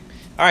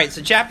All right,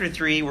 so chapter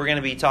 3, we're going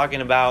to be talking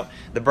about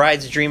the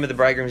bride's dream of the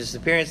bridegroom's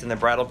disappearance and the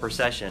bridal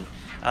procession.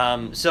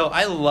 So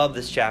I love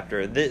this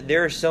chapter.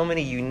 There are so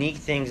many unique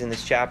things in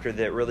this chapter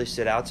that really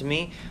stood out to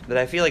me that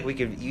I feel like we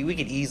could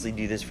easily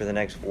do this for the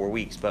next 4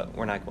 weeks, but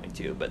we're not going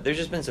to. But there's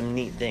just been some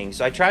neat things.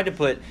 So I tried to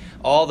put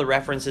all the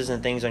references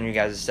and things on your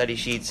guys' study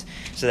sheets,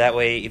 so that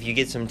way if you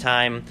get some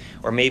time,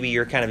 or maybe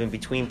you're kind of in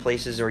between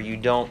places, or you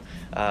don't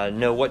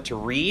know what to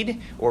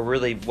read or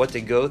really what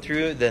to go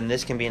through, then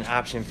this can be an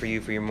option for you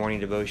for your morning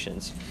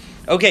devotions.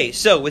 Okay,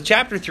 so with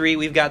chapter 3,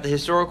 we've got the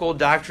historical,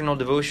 doctrinal,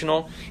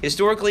 devotional.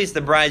 Historically, it's the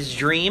bride's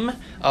dream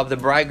of the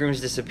bridegroom's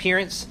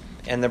disappearance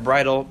and the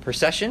bridal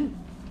procession.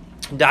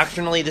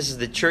 Doctrinally, this is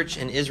the church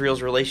and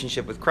Israel's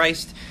relationship with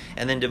Christ.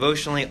 And then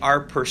devotionally, our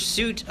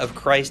pursuit of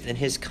Christ and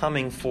his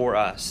coming for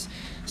us.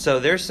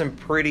 So there's some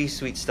pretty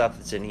sweet stuff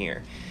that's in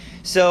here.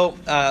 So,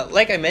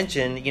 like I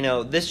mentioned,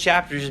 this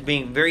chapter is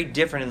being very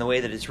different in the way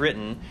that it's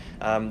written.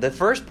 The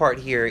first part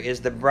here is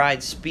the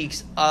bride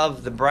speaks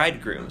of the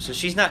bridegroom. So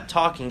she's not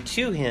talking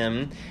to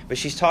him, but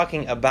she's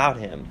talking about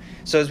him.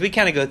 So as we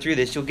kind of go through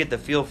this, you'll get the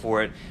feel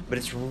for it, but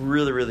it's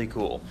really, really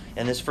cool.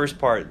 And this first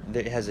part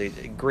has a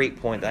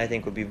great point that I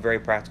think would be very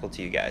practical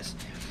to you guys.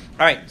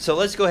 All right, so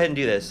let's go ahead and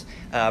do this.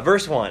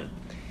 Verse 1.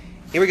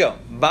 Here we go.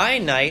 By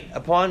night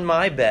upon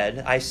my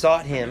bed I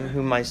sought him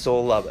whom my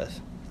soul loveth.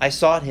 I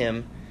sought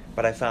him,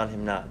 but I found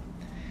him not.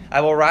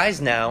 I will rise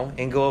now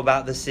and go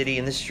about the city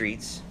in the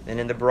streets, and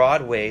in the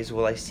broad ways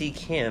will I seek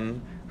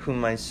him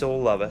whom my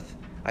soul loveth.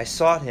 I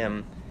sought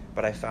him,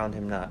 but I found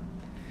him not.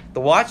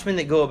 The watchmen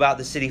that go about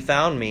the city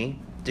found me,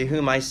 to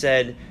whom I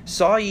said,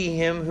 Saw ye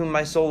him whom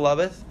my soul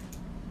loveth?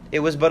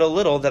 It was but a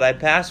little that I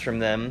passed from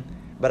them,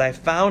 but I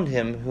found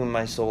him whom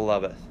my soul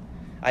loveth.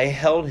 I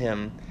held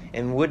him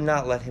and would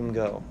not let him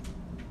go,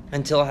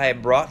 until I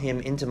had brought him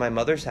into my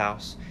mother's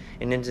house,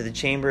 and into the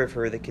chamber of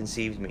her that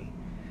conceived me.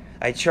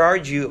 I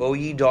charge you, O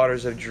ye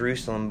daughters of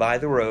Jerusalem, by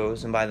the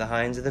roes and by the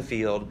hinds of the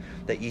field,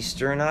 that ye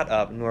stir not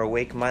up, nor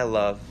awake my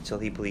love, till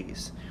he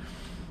please.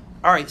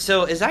 All right,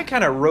 so as I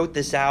kind of wrote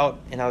this out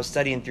and I was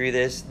studying through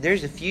this,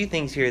 there's a few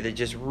things here that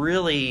just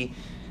really,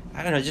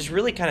 just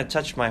really kind of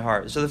touched my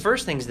heart. So the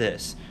first thing is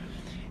this.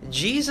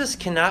 Jesus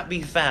cannot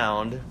be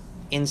found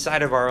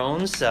inside of our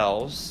own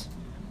selves,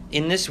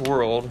 in this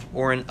world,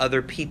 or in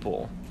other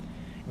people.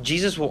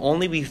 Jesus will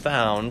only be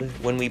found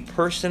when we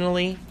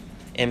personally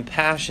and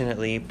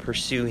passionately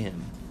pursue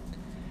him.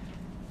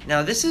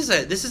 Now, this is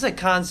a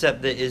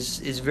concept that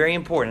is very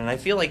important, and I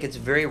feel like it's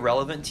very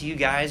relevant to you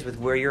guys with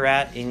where you're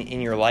at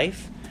in your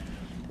life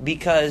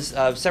because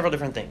of several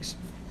different things.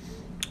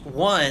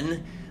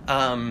 One,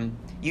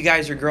 you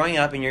guys are growing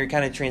up and you're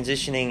kind of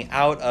transitioning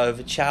out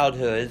of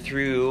childhood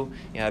through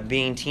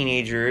being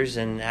teenagers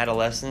and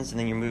adolescence, and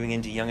then you're moving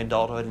into young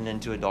adulthood and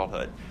into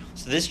adulthood.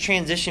 So this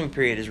transition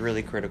period is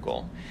really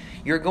critical.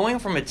 You're going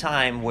from a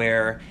time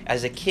where,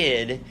 as a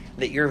kid,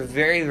 that you're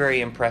very,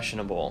 very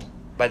impressionable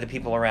by the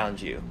people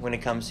around you. When it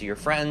comes to your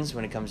friends,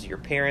 when it comes to your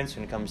parents,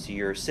 when it comes to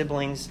your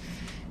siblings.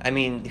 I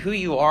mean, who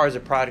you are is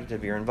a product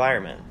of your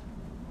environment.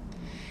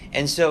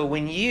 And so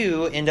when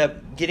you end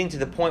up getting to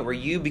the point where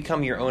you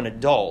become your own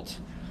adult,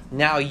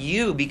 now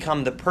you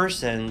become the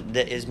person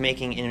that is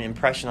making an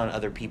impression on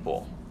other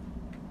people.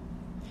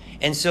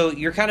 And so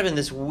you're kind of in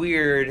this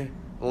weird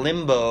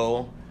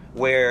limbo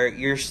where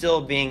you're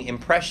still being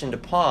impressioned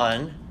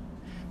upon,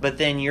 but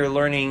then you're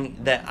learning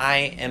that I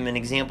am an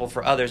example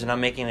for others and I'm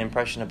making an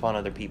impression upon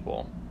other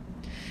people.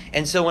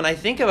 And so when I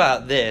think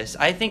about this,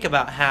 I think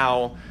about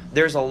how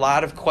there's a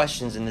lot of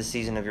questions in this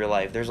season of your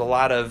life. There's a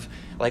lot of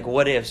like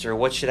what ifs, or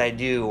what should I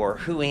do, or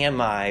who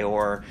am I,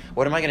 or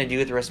what am I going to do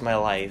with the rest of my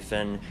life,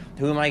 and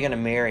who am I going to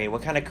marry,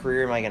 what kind of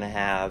career am I going to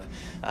have,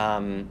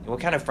 what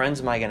kind of friends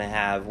am I going to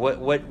have,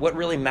 what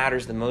really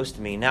matters the most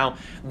to me. Now,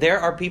 there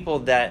are people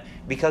that,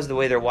 because of the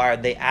way they're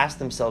wired, they ask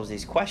themselves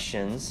these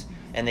questions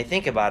and they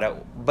think about it,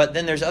 but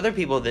then there's other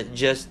people that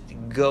just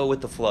go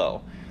with the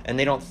flow and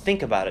they don't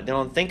think about it. They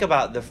don't think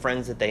about the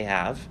friends that they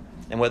have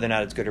and whether or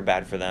not it's good or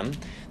bad for them.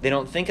 They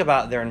don't think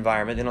about their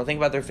environment. They don't think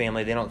about their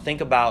family. They don't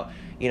think about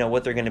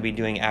what they're going to be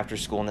doing after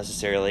school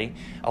necessarily.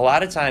 A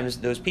lot of times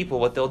those people,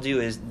 what they'll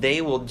do is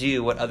they will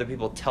do what other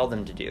people tell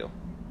them to do.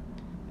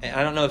 And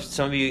I don't know if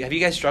some of you, have you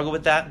guys struggled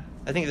with that?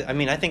 I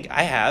think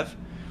I have,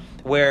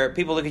 where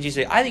people look at you and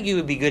say, I think you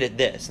would be good at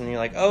this. And you're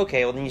like, oh,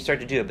 okay, well then you start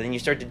to do it. But then you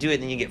start to do it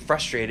and then you get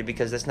frustrated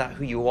because that's not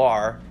who you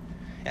are.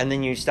 And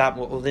then you stop,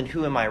 well then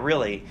who am I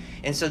really?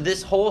 And so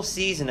this whole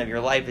season of your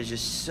life is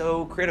just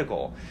so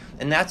critical.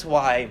 And that's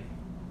why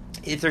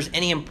if there's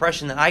any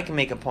impression that I can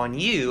make upon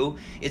you,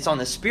 it's on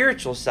the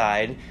spiritual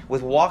side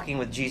with walking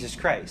with Jesus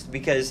Christ.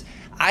 Because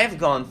I've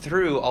gone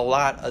through a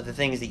lot of the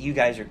things that you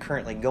guys are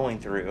currently going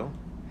through.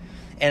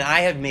 And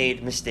I have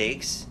made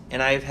mistakes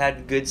and I have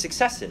had good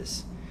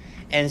successes.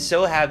 And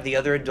so have the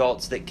other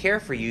adults that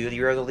care for you,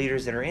 your other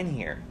leaders that are in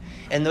here.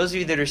 And those of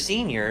you that are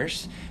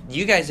seniors,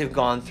 you guys have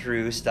gone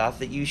through stuff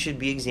that you should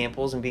be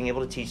examples and being able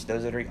to teach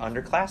those that are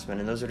underclassmen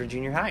and those that are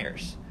junior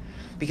hires.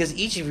 Because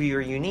each of you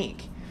are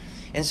unique.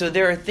 And so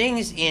there are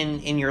things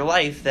in your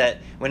life that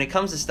when it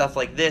comes to stuff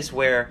like this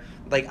where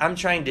like I'm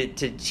trying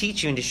to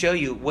teach you and to show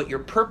you what your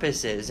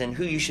purpose is and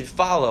who you should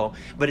follow,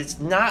 but it's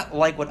not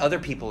like what other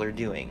people are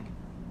doing.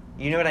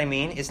 You know what I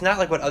mean? It's not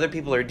like what other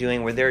people are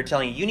doing where they're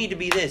telling you need to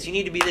be this, you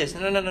need to be this.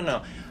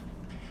 No.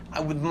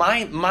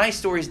 My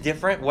story is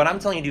different. What I'm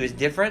telling you to do is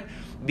different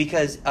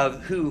because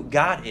of who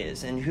God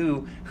is and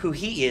who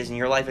He is in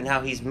your life and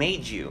how He's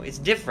made you. It's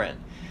different.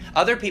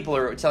 Other people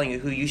are telling you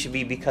who you should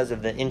be because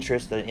of the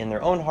interest in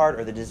their own heart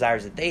or the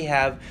desires that they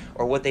have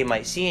or what they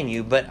might see in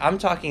you, but I'm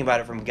talking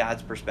about it from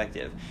God's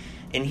perspective.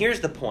 And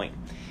here's the point.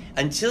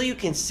 Until you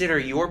consider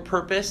your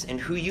purpose and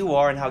who you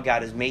are and how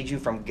God has made you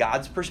from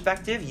God's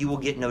perspective, you will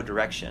get no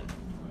direction.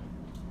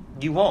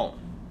 You won't.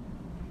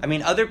 I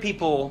mean, other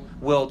people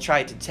will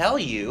try to tell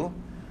you.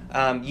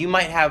 You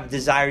might have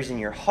desires in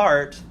your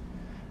heart.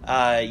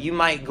 You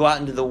might go out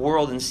into the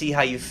world and see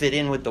how you fit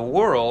in with the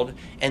world,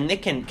 and they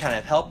can kind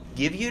of help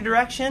give you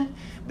direction,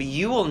 but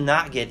you will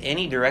not get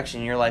any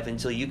direction in your life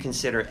until you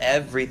consider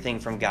everything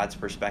from God's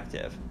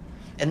perspective.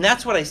 And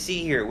that's what I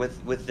see here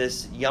with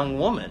this young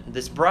woman,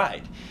 this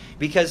bride.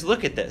 Because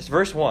look at this,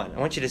 verse 1. I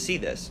want you to see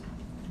this.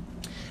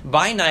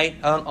 By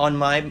night on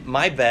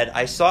my bed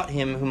I sought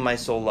him whom my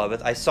soul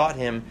loveth. I sought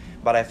him,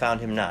 but I found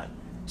him not.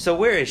 So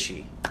where is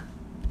she?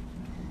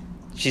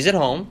 She's at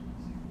home.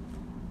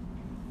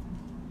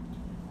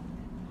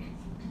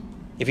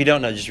 If you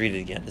don't know, just read it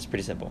again. It's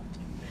pretty simple.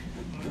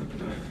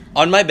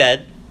 On my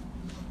bed,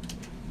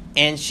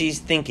 and she's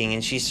thinking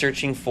and she's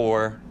searching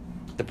for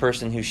the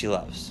person who she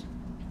loves.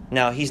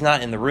 Now, he's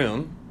not in the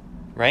room,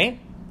 right?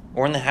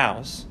 Or in the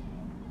house.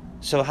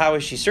 So how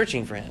is she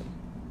searching for him?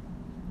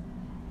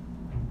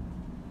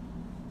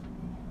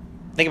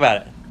 Think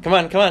about it. Come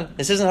on.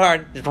 This isn't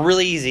hard. It's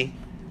really easy.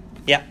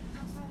 Yeah.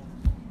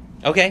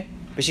 Okay.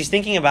 But she's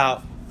thinking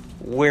about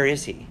where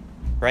is he,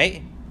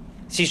 right?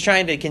 She's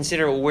trying to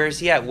consider, well, where is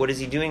he at? What is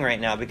he doing right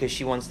now? Because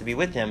she wants to be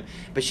with him,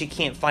 but she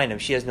can't find him.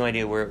 She has no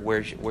idea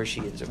where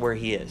she is, where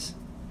he is.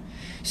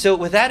 So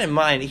with that in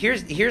mind,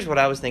 here's what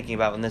I was thinking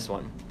about in this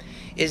one,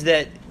 is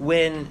that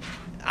when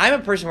I'm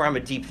a person where I'm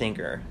a deep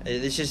thinker,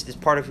 it's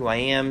part of who I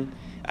am.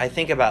 I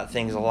think about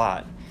things a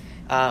lot.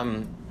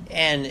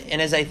 And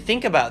as I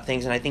think about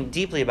things and I think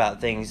deeply about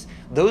things,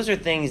 those are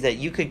things that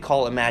you could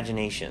call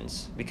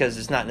imaginations because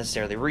it's not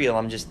necessarily real.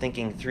 I'm just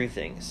thinking through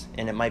things.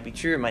 And it might be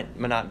true, it might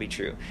not be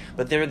true.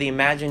 But they're the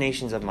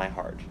imaginations of my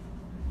heart.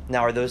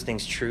 Now, are those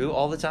things true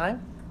all the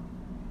time?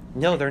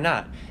 No, they're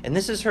not. And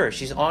this is her.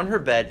 She's on her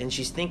bed and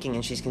she's thinking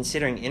and she's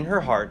considering in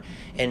her heart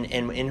and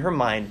in her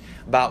mind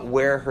about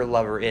where her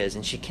lover is,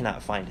 and she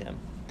cannot find him.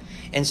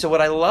 And so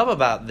what I love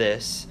about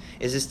this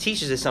is this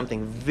teaches us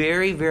something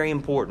very, very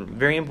important,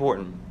 very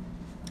important.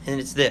 And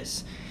it's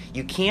this.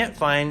 You can't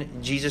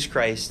find Jesus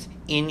Christ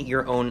in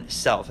your own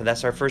self. And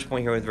that's our first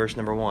point here with verse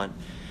number 1.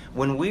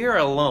 When we are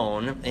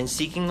alone and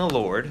seeking the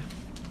Lord,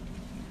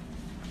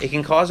 it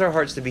can cause our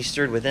hearts to be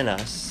stirred within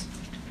us,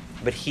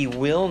 but He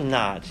will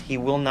not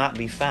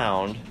be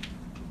found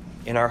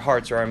in our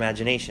hearts or our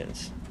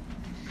imaginations.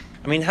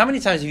 I mean, how many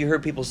times have you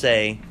heard people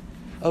say,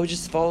 oh,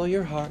 just follow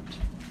your heart.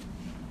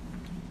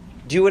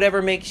 Do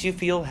whatever makes you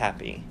feel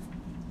happy.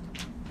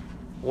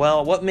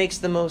 Well, what makes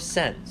the most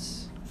sense?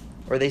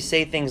 Or they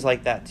say things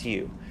like that to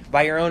you.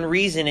 By your own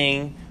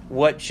reasoning,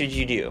 what should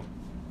you do?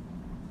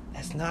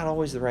 That's not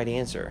always the right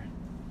answer.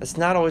 That's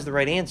not always the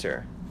right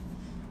answer.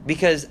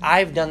 Because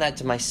I've done that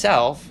to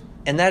myself,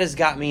 and that has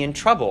got me in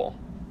trouble.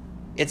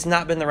 It's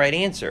not been the right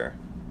answer.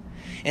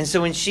 And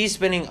so when she's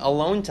spending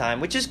alone time,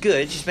 which is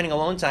good, she's spending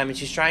alone time and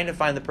she's trying to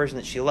find the person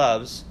that she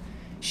loves,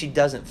 she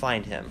doesn't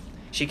find him.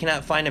 She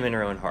cannot find him in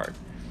her own heart.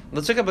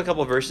 Let's look up a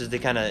couple of verses to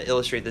kind of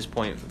illustrate this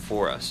point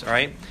for us, all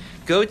right?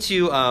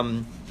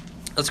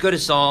 Let's go to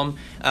Psalm.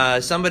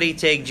 Somebody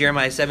take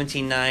Jeremiah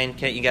 17:9.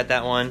 Kent, you got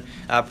that one.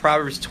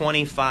 Proverbs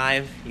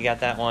 25. You got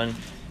that one.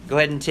 Go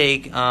ahead and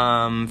take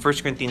 1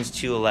 Corinthians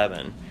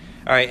 2:11.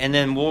 All right, and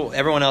then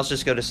everyone else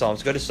just go to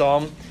Psalms. Go to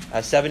Psalm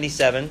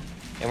 77,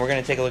 and we're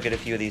going to take a look at a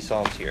few of these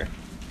Psalms here.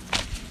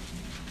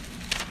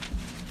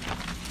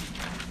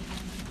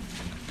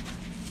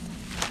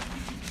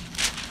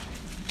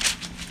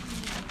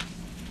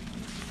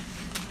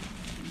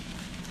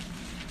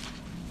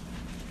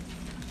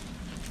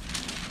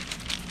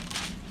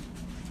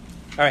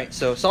 All right,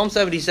 so Psalm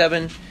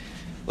 77,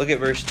 look at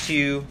verse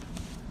 2.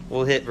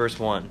 We'll hit verse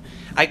 1.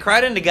 I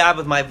cried unto God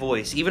with my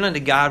voice, even unto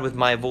God with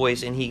my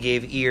voice, and He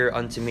gave ear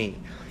unto me.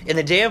 In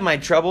the day of my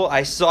trouble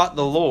I sought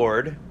the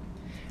Lord.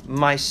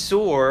 My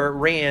sore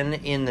ran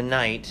in the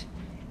night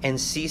and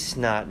ceased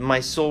not. My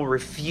soul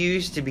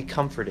refused to be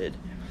comforted.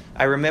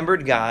 I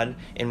remembered God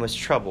and was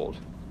troubled.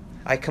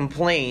 I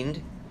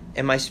complained,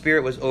 and my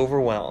spirit was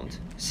overwhelmed.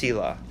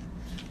 Selah.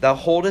 Thou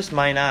holdest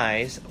mine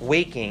eyes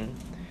waking,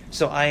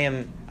 so I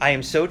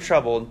am so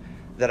troubled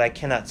that I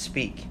cannot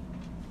speak.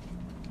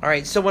 All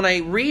right, so when I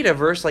read a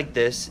verse like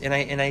this, and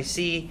I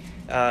see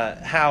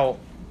how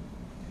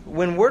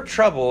when we're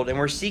troubled and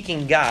we're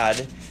seeking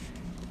God,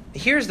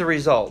 here's the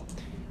result.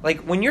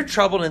 Like when you're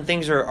troubled and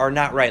things are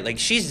not right, like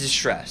she's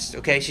distressed,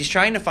 okay? She's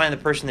trying to find the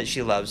person that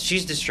she loves.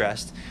 She's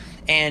distressed.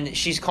 and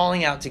she's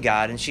calling out to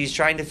God, and she's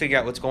trying to figure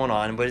out what's going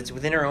on, but it's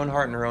within her own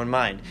heart and her own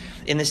mind.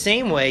 In the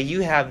same way,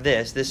 you have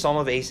this Psalm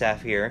of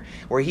Asaph here,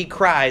 where he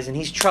cries and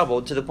he's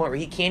troubled to the point where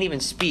he can't even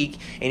speak,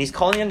 and he's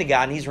calling unto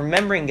God, and he's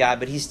remembering God,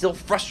 but he's still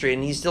frustrated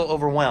and he's still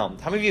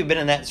overwhelmed. How many of you have been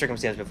in that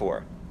circumstance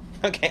before?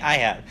 Okay, I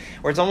have.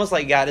 Where it's almost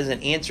like God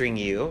isn't answering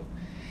you.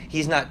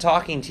 He's not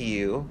talking to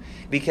you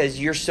because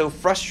you're so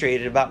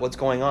frustrated about what's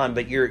going on,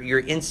 but you're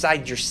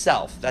inside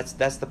yourself. That's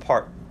the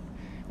part.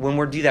 When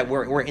we do that,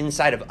 we're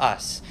inside of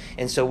us.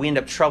 And so we end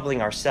up troubling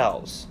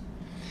ourselves.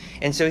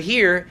 And so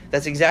here,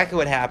 that's exactly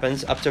what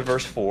happens up to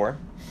verse 4.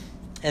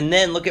 And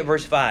then look at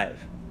verse 5.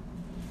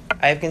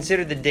 I have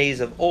considered the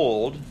days of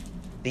old,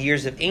 the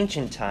years of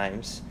ancient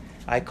times.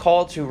 I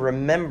call to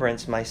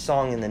remembrance my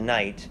song in the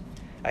night.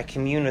 I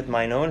commune with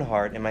mine own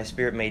heart, and my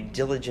spirit made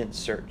diligent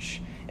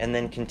search. And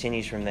then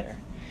continues from there.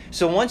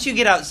 So once you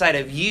get outside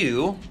of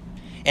you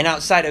and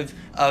outside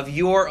of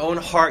your own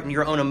heart and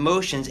your own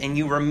emotions, and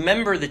you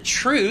remember the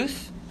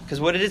truth,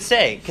 because what did it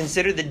say?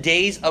 Consider the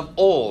days of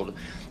old.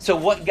 So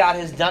what God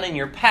has done in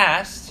your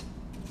past,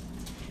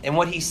 and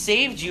what he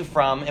saved you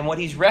from, and what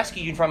he's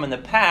rescued you from in the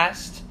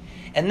past.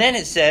 And then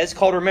it says,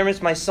 call to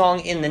remembrance my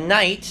song in the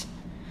night.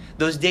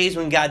 Those days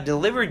when God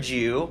delivered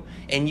you,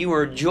 and you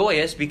were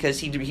joyous because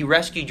he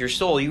rescued your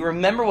soul. You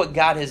remember what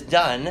God has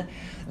done.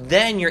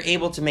 Then you're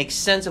able to make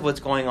sense of what's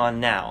going on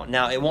now.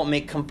 Now, it won't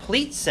make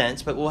complete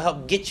sense, but will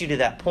help get you to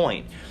that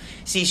point.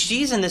 See,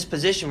 she's in this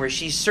position where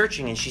she's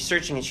searching and she's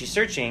searching and she's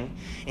searching,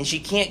 and she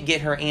can't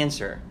get her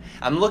answer.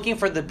 I'm looking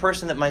for the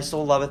person that my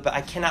soul loveth, but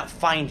I cannot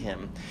find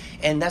him.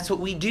 And that's what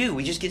we do.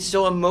 We just get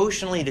so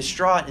emotionally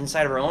distraught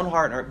inside of our own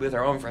heart with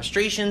our own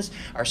frustrations,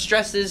 our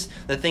stresses,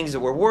 the things that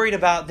we're worried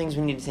about, things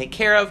we need to take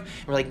care of.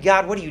 And we're like,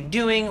 God, what are you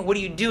doing? What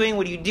are you doing?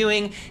 What are you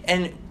doing?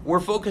 And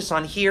we're focused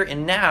on here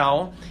and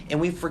now,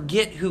 and we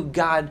forget who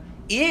God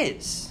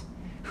is,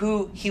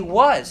 who he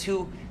was,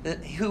 who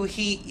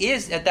he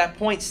is at that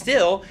point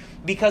still,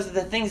 because of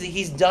the things that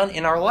he's done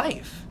in our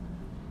life.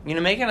 You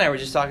know, Megan and I were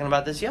just talking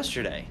about this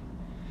yesterday.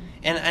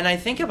 And I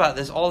think about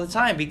this all the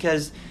time,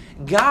 because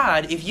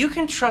God, if you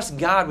can trust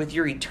God with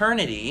your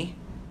eternity,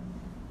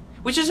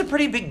 which is a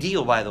pretty big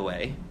deal, by the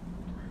way,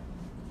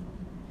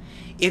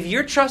 if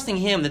you're trusting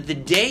him that the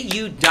day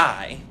you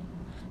die,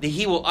 that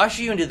he will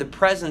usher you into the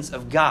presence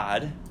of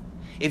God,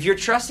 if you're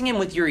trusting him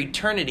with your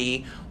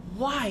eternity,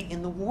 why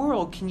in the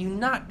world can you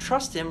not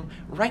trust him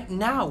right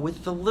now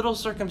with the little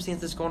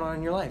circumstance that's going on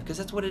in your life? Because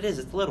that's what it is.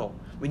 It's little.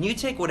 When you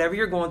take whatever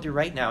you're going through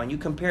right now and you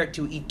compare it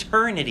to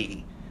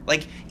eternity,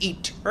 like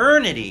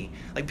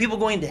people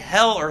going to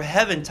hell or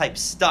heaven type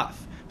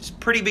stuff, it's a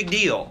pretty big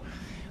deal.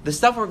 The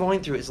stuff we're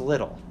going through is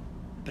little,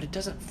 but it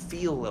doesn't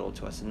feel little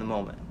to us in the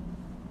moment.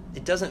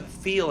 It doesn't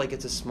feel like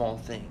it's a small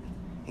thing.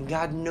 And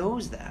God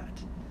knows that.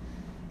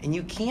 And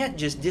you can't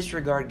just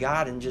disregard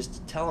God and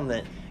just tell him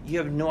that you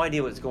have no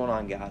idea what's going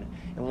on, God.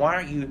 And why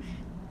aren't you?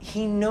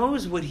 He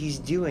knows what he's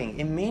doing.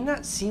 It may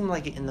not seem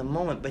like it in the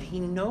moment, but he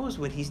knows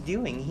what he's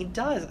doing. He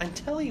does. I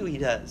tell you he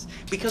does.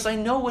 Because I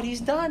know what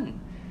he's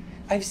done.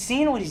 I've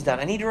seen what he's done.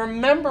 I need to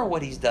remember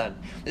what he's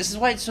done. This is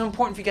why it's so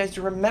important for you guys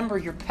to remember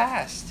your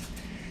past.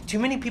 Too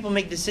many people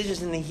make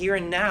decisions in the here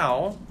and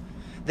now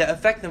that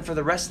affect them for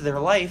the rest of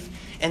their life,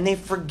 and they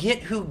forget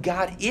who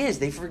God is.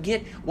 They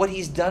forget what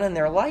he's done in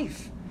their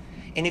life.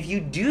 And if you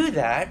do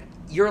that,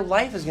 your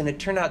life is going to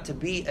turn out to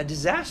be a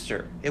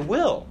disaster. It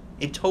will.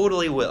 It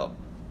totally will.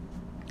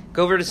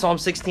 Go over to Psalm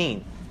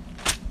 16.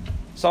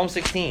 Psalm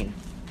 16.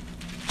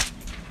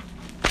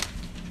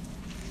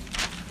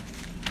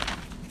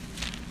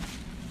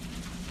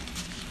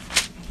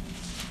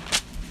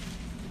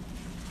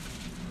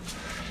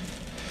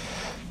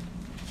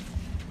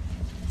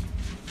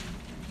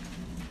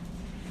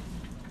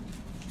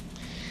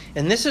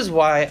 And this is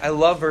why I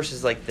love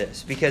verses like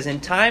this, because in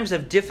times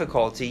of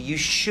difficulty, you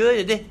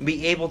should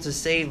be able to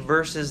say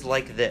verses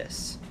like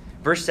this.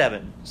 Verse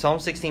 7, Psalm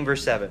 16,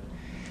 verse 7.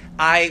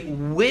 I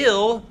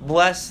will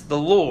bless the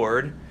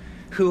Lord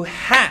who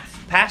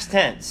hath, past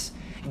tense,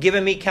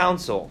 given me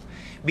counsel.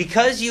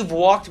 Because you've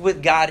walked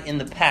with God in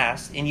the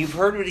past, and you've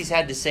heard what he's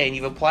had to say, and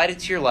you've applied it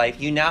to your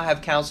life, you now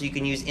have counsel you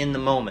can use in the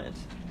moment.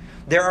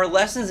 There are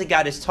lessons that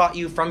God has taught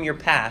you from your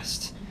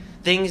past,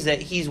 things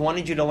that he's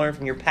wanted you to learn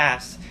from your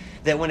past,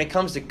 that when it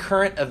comes to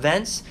current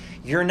events,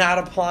 you're not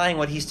applying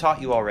what he's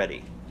taught you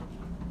already.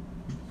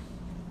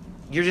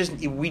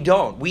 We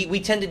don't.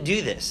 We tend to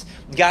do this.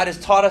 God has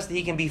taught us that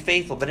he can be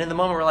faithful, but in the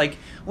moment we're like,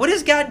 what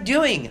is God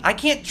doing? I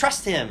can't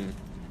trust him.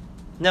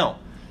 No.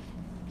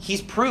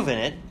 He's proven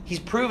it. He's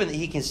proven that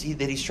he can see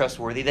that he's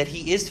trustworthy, that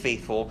he is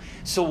faithful.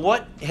 So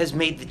what has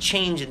made the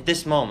change at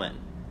this moment?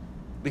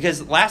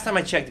 Because last time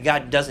I checked,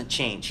 God doesn't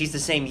change. He's the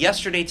same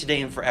yesterday,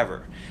 today, and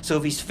forever. So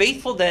if he's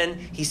faithful then,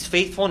 he's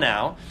faithful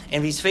now. And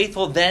if he's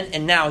faithful then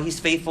and now, he's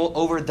faithful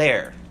over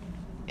there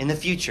in the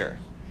future.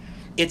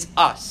 It's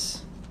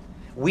us.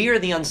 We are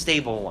the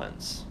unstable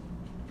ones.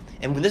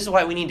 And this is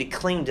why we need to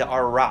cling to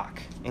our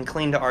rock and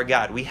cling to our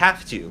God. We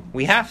have to.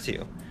 We have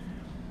to.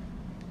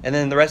 And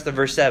then the rest of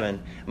verse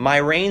 7. My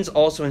reins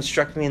also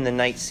instruct me in the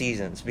night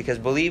seasons. Because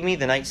believe me,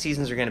 the night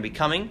seasons are going to be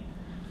coming.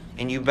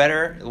 And you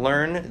better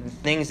learn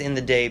things in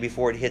the day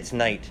before it hits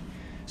night.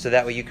 So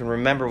that way you can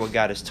remember what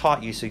God has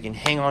taught you, so you can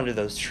hang on to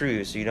those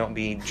truths so you don't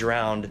be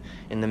drowned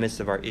in the midst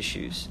of our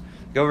issues.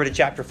 Go over to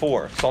chapter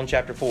 4, Psalm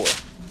chapter 4.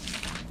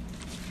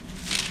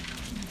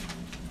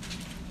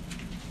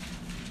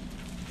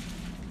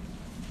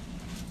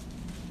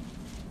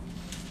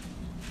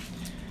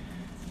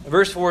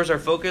 Verse 4 is our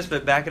focus,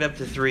 but back it up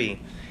to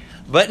 3.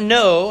 But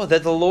know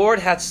that the Lord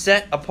hath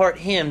set apart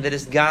him that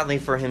is godly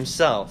for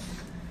himself.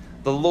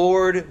 The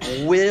Lord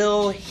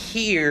will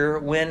hear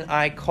when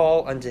I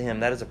call unto him.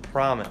 That is a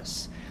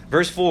promise.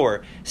 Verse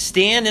 4,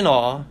 stand in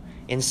awe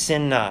and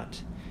sin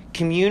not.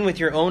 Commune with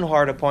your own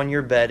heart upon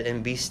your bed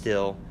and be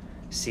still.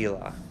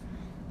 Selah.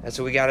 That's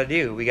what we got to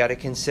do. We got to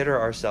consider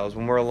ourselves.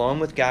 When we're alone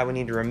with God, we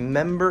need to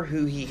remember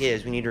who he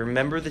is. We need to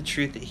remember the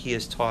truth that he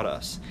has taught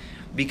us.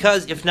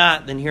 Because if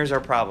not, then here's our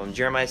problem.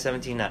 Jeremiah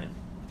 17:9.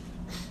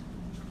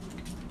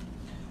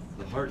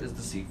 The heart is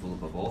deceitful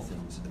above all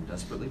things and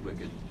desperately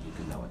wicked. Who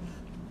can know it?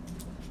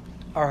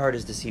 Our heart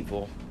is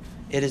deceitful.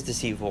 It is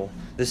deceitful.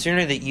 The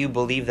sooner that you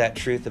believe that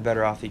truth, the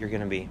better off that you're going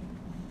to be.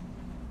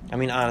 I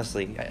mean,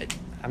 honestly,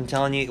 I'm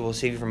telling you, it will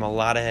save you from a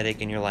lot of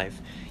headache in your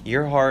life.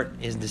 Your heart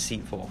is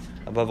deceitful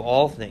above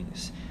all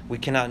things. We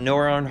cannot know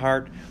our own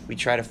heart. We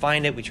try to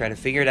find it. We try to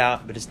figure it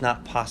out, but it's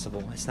not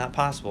possible. It's not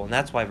possible. And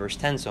that's why verse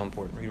 10 is so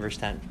important. Read verse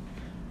 10.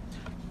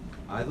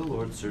 I, the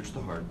Lord, search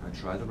the heart. I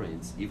try the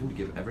reins, even to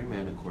give every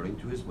man according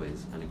to his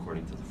ways and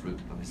according to the fruit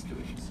of his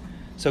doings.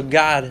 So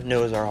God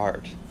knows our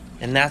heart.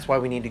 And that's why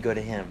we need to go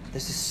to him.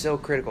 This is so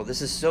critical.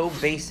 This is so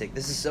basic.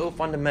 This is so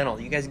fundamental.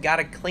 You guys got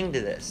to cling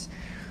to this.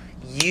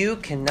 You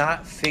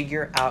cannot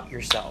figure out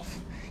yourself.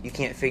 You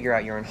can't figure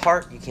out your own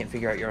heart. You can't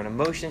figure out your own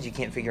emotions. You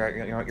can't figure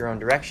out your own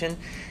direction.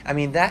 I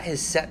mean, that has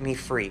set me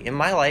free in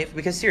my life.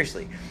 Because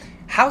seriously,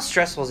 how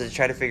stressful is it to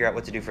try to figure out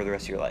what to do for the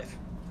rest of your life?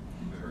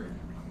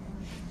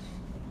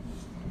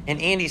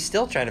 And Andy's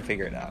still trying to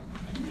figure it out.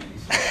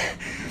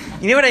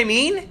 You know what I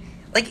mean?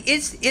 Like,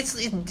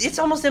 it's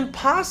almost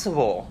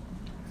impossible.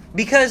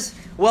 Because,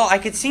 well, I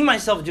could see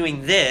myself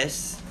doing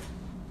this,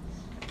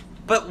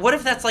 but what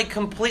if that's like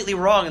completely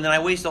wrong and then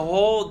I waste a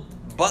whole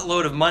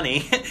buttload of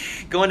money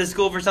going to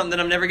school for something that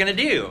I'm never going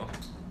to do?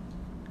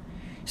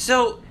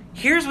 So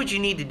here's what you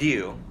need to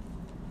do.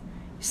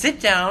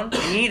 Sit down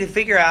and you need to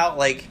figure out,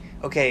 like,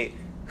 okay,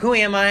 who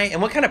am I and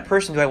what kind of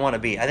person do I want to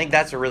be? I think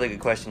that's a really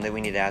good question that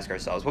we need to ask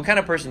ourselves. What kind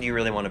of person do you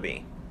really want to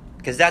be?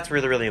 Because that's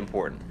really, really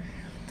important.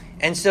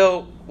 And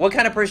so what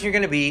kind of person you're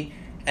going to be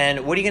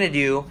and what are you going to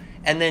do?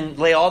 And then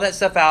lay all that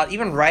stuff out.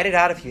 Even write it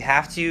out if you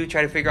have to.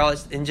 Try to figure all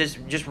this and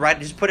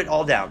just put it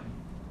all down.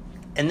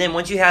 And then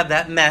once you have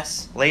that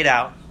mess laid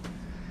out,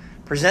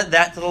 present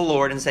that to the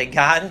Lord and say,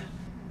 God,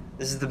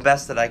 this is the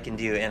best that I can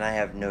do and I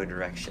have no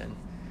direction.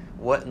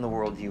 What in the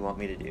world do you want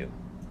me to do?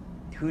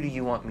 Who do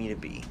you want me to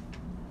be?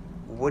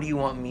 What do you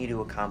want me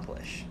to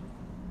accomplish?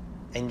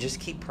 And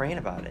just keep praying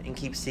about it and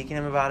keep seeking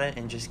him about it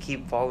and just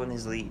keep following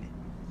his lead.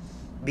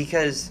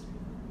 Because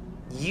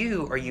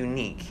you are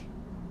unique.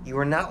 You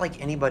are not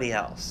like anybody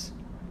else.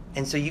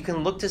 And so you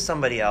can look to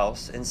somebody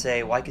else and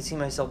say, well, I could see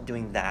myself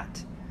doing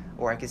that.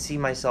 Or I could see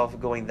myself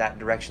going that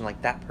direction like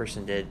that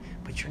person did.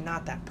 But you're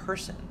not that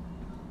person.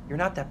 You're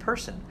not that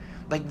person.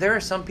 Like, there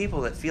are some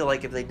people that feel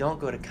like if they don't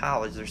go to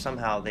college, they're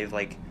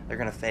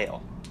going to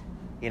fail,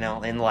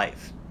 in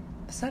life.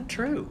 That's not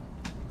true.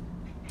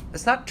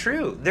 That's not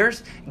true.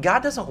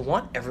 God doesn't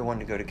want everyone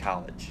to go to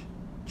college.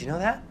 Do you know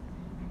that?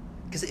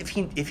 Because if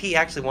he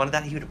actually wanted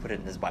that, he would have put it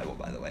in his Bible,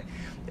 by the way.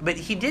 But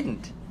he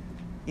didn't.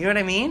 You know what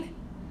I mean?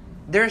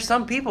 There are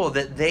some people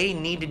that they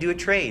need to do a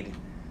trade.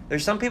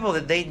 There's some people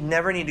that they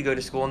never need to go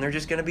to school and they're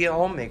just going to be a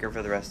homemaker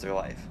for the rest of their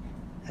life.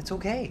 That's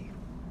okay.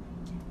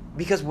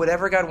 Because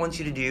whatever God wants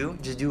you to do,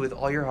 just do it with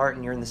all your heart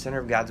and you're in the center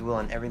of God's will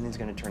and everything's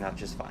going to turn out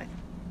just fine.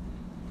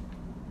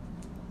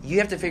 You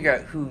have to figure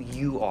out who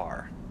you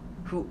are.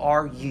 Who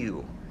are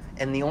you?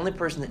 And the only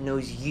person that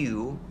knows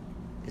you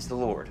is the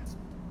Lord.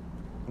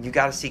 You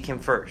got to seek him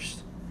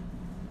first.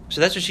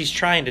 So that's what she's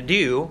trying to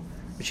do,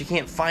 but she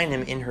can't find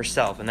him in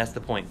herself, and that's the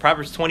point.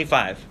 Proverbs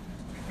 25.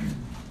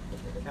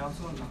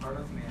 Counsel in the heart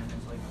of man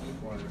is like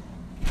deep water,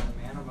 and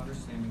a man of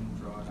understanding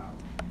will draw it out.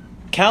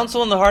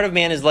 Counsel in the heart of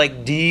man is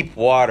like deep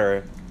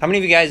water. How many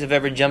of you guys have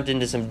ever jumped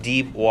into some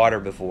deep water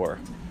before?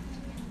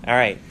 All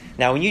right.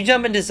 Now, when you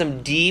jump into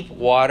some deep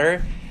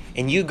water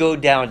and you go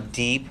down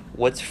deep,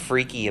 what's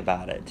freaky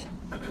about it?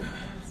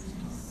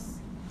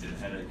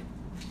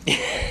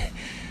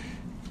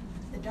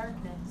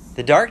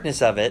 The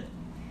darkness of it.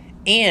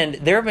 And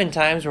there have been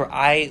times where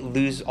I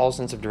lose all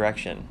sense of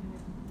direction.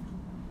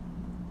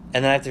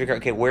 And then I have to figure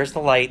out, okay, where's the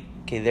light?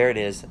 Okay, there it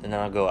is. And then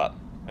I'll go up.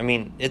 I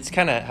mean, it's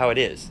kind of how it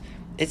is.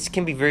 It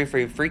can be very,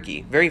 very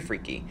freaky. Very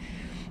freaky.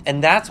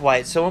 And that's why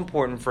it's so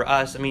important for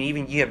us. I mean,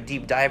 even you have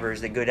deep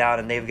divers that go down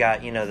and they've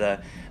got,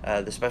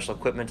 the special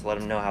equipment to let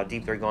them know how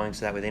deep they're going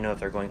so that way they know if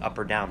they're going up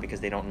or down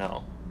because they don't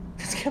know.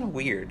 That's kind of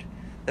weird.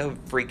 That would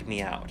freak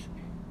me out.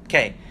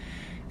 Okay.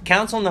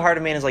 Counsel in the heart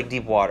of man is like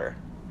deep water.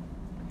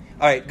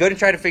 All right, go to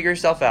try to figure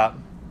yourself out.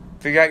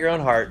 Figure out your own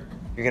heart.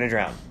 You're going to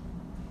drown.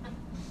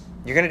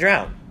 You're going to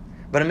drown.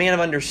 but a man of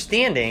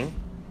understanding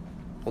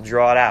will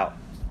draw it out.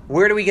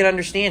 Where do we get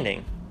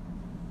understanding?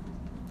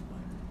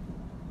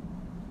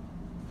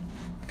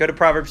 Go to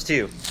Proverbs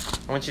 2.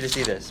 I want you to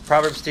see this.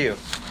 Proverbs 2.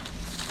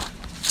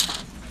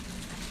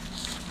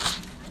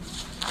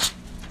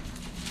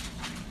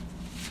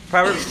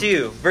 Proverbs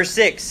 2, verse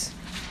 6.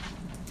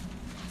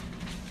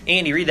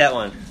 Andy, read that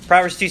one.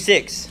 Proverbs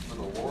 2:6. For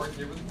the Lord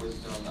giveth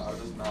wisdom, and out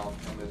of his mouth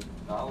cometh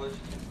knowledge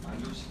and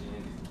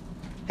understanding.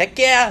 Heck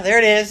yeah, there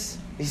it is.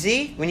 You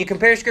see? When you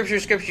compare Scripture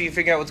to Scripture, you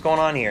figure out what's going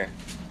on here.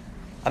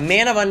 A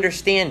man of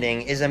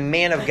understanding is a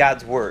man of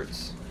God's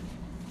words.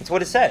 That's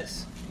what it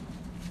says.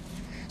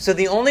 So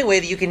the only way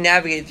that you can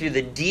navigate through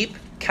the deep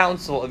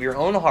counsel of your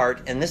own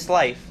heart in this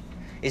life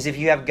is if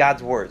you have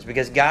God's words,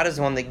 because God is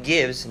the one that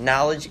gives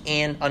knowledge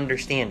and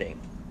understanding.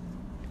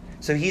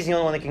 So He's the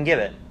only one that can give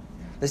it.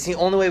 That's the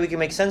only way we can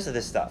make sense of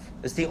this stuff.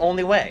 It's the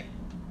only way.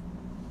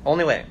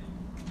 Only way.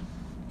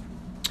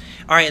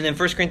 All right, and then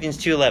 1 Corinthians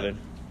 2:11.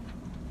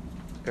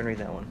 Go and read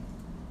that one.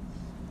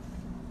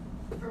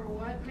 For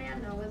what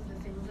man knoweth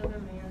the things of a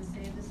man,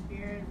 save the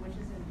Spirit which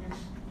is in him?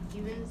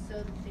 Even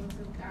so the things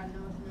of God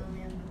knoweth no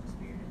man but the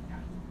Spirit of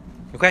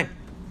God. Okay.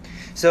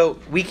 So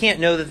we can't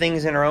know the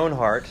things in our own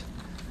heart.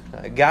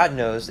 God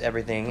knows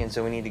everything, and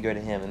so we need to go to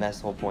Him, and that's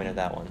the whole point of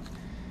that one.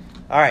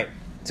 All right,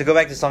 so go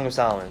back to Song of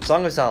Solomon.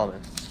 Song of Solomon,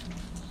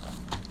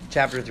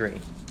 chapter 3.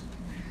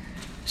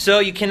 So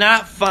you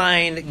cannot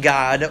find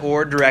God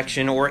or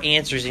direction or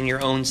answers in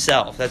your own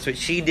self. That's what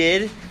she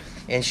did,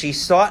 and she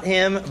sought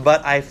Him,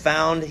 but I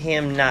found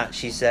Him not,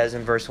 she says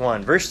in verse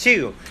 1. Verse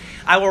 2,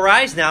 I will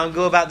rise now and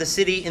go about the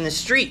city in the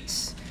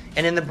streets,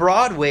 and in the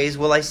broad ways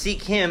will I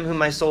seek Him whom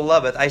my soul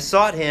loveth. I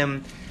sought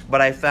Him,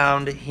 but I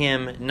found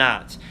Him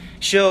not.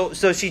 So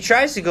she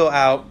tries to go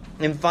out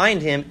and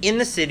find Him in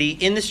the city,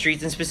 in the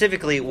streets, and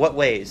specifically what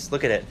ways?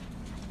 Look at it.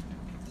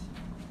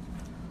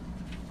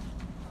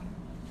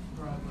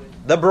 Broadway.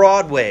 The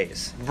broad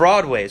ways.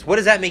 Broad ways. What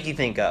does that make you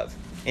think of?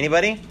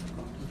 Anybody?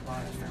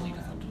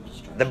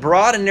 The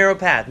broad and narrow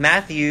path.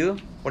 Matthew,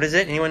 what is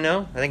it? Anyone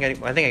know? I think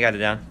I got it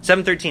down.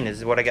 7:13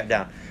 is what I got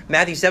down.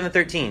 Matthew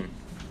 7:13.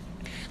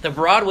 The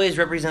broad ways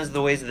represents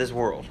the ways of this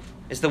world.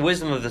 It's the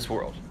wisdom of this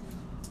world.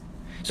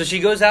 So she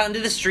goes out into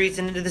the streets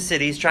and into the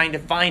cities trying to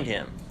find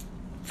Him.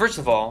 First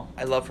of all,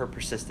 I love her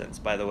persistence,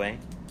 by the way.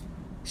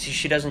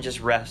 She doesn't just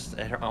rest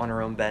on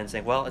her own bed and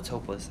say, well, it's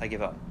hopeless, I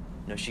give up.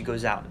 No, she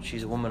goes out.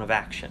 She's a woman of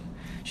action.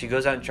 She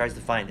goes out and tries to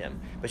find Him.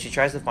 But she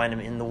tries to find Him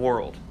in the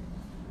world.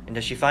 And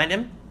does she find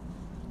Him?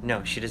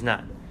 No, she does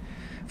not.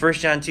 1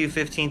 John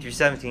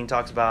 2:15-17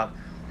 talks about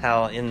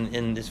how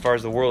in as far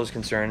as the world is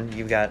concerned,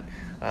 you've got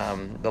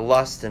the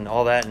lust and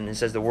all that, and it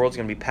says the world's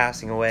going to be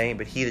passing away,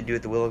 but he that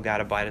doeth the will of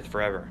God abideth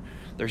forever.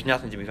 There's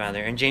nothing to be found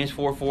there. In James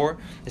 4:4,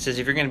 it says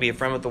if you're going to be a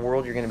friend with the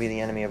world, you're going to be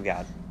the enemy of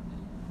God.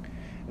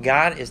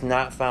 God is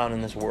not found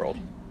in this world.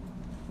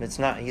 He's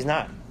not.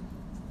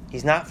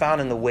 He's not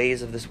found in the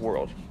ways of this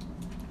world.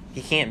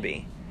 He can't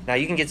be. Now,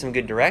 you can get some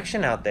good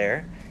direction out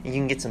there, and you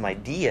can get some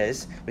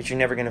ideas, but you're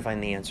never going to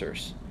find the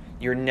answers.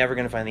 You're never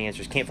going to find the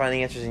answers. Can't find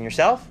the answers in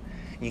yourself.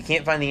 You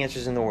can't find the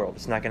answers in the world.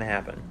 It's not going to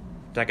happen.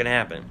 It's not going to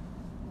happen.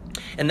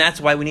 And that's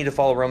why we need to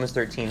follow Romans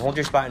 13. Hold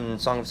your spot in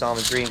Song of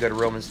Solomon 3 and go to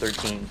Romans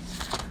 13.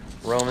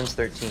 Romans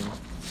 13.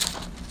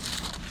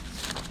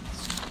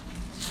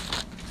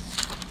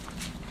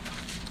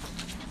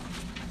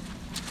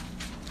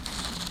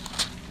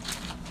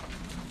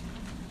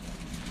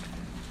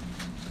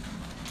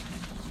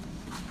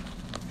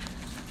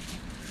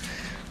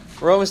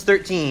 Romans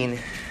 13.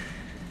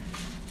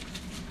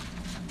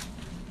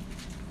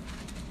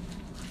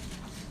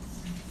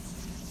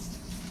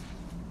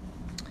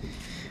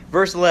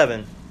 Verse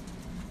 11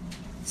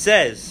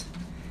 says,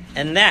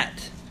 and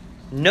that,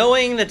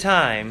 knowing the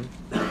time,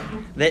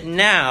 that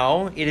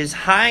now it is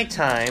high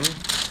time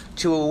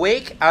to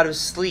awake out of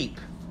sleep.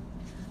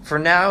 For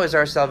now is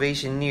our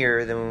salvation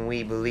nearer than when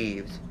we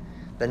believed.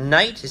 The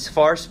night is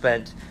far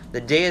spent,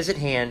 the day is at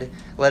hand.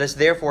 Let us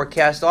therefore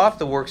cast off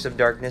the works of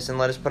darkness, and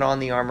let us put on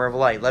the armor of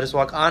light. Let us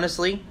walk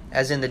honestly,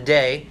 as in the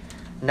day,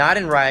 not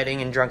in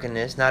rioting and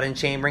drunkenness, not in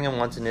chambering and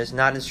wantonness,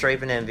 not in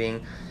strife and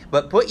envying,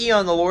 but put ye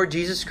on the Lord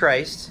Jesus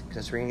Christ,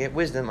 because we're going to get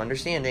wisdom,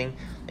 understanding,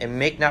 and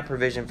make not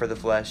provision for the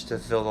flesh to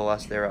fulfill the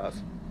lust thereof.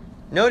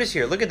 Notice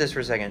here, look at this for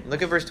a second.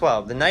 Look at verse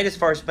 12. The night is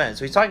far spent.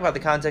 So he's talking about the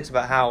context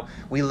about how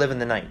we live in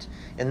the night.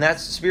 And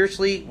that's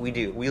spiritually, we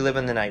do. We live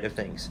in the night of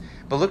things.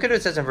 But look at what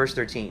it says in verse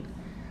 13.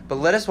 But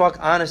let us walk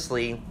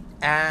honestly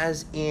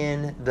as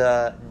in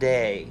the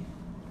day.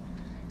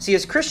 See,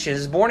 as Christians,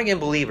 as born-again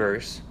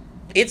believers,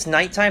 it's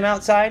nighttime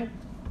outside,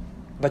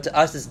 but to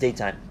us it's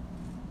daytime.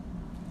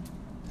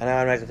 I know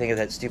I'm not going to think of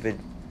that stupid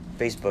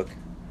Facebook.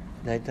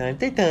 Nighttime,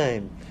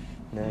 daytime.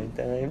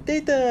 Nighttime,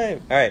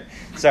 daytime. All right,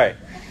 sorry.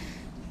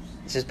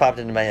 It just popped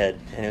into my head,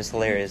 and it was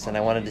hilarious, and I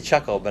wanted to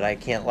chuckle, but I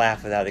can't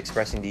laugh without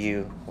expressing to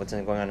you what's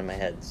going on in my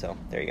head. So,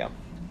 there you go. All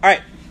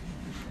right.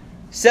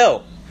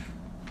 So,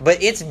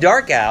 but it's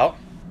dark out,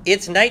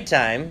 it's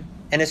nighttime,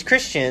 and as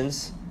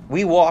Christians,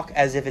 we walk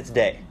as if it's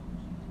day.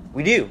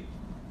 We do.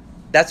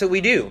 That's what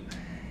we do.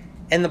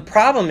 And the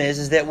problem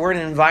is that we're in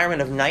an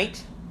environment of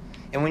night,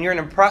 And when you're in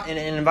an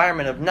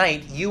environment of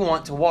night, you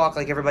want to walk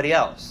like everybody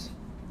else.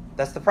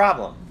 That's the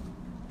problem.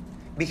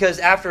 Because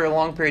after a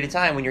long period of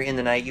time, when you're in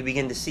the night, you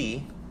begin to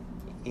see.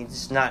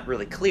 It's not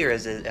really clear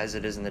as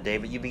it is in the day,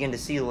 but you begin to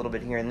see a little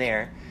bit here and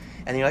there.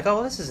 And you're like, oh,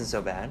 well, this isn't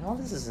so bad. Oh,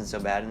 this isn't so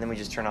bad. And then we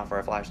just turn off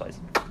our flashlights.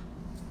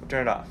 We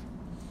turn it off.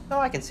 Oh,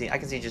 I can see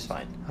just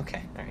fine.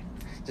 Okay, all right.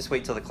 Just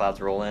wait till the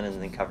clouds roll in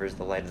and then covers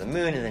the light of the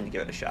moon and then you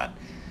give it a shot.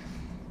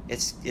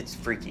 It's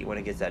freaky when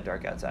it gets that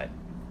dark outside.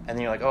 And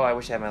then you're like, oh, I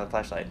wish I had my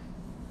flashlight.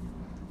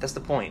 That's the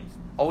point.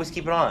 Always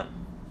keep it on.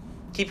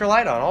 Keep your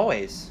light on,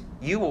 always.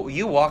 You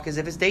walk as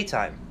if it's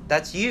daytime.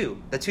 That's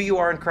you. That's who you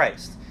are in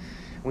Christ.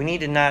 We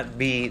need to not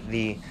be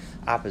the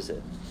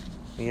opposite.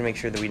 We need to make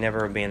sure that we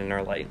never abandon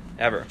our light,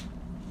 ever.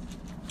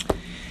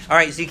 All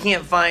right, so you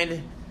can't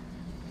find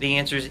the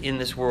answers in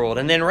this world.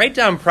 And then write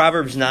down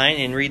Proverbs 9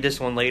 and read this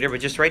one later, but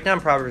just write down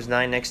Proverbs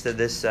 9 next to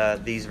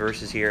these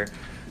verses here.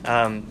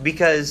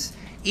 Because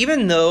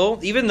even though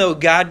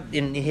God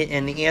and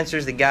the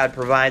answers that God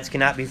provides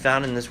cannot be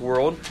found in this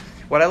world,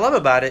 what I love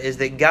about it is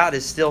that God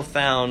is still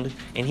found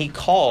and He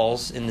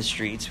calls in the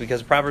streets,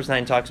 because Proverbs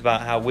 9 talks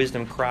about how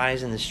wisdom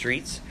cries in the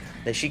streets,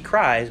 that she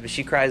cries, but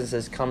she cries and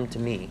says, come to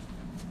me.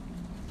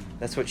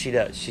 That's what she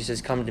does. She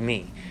says, come to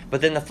me.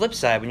 But then the flip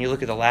side, when you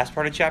look at the last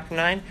part of chapter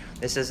 9,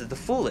 it says that the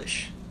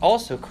foolish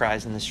also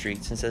cries in the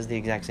streets and says the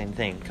exact same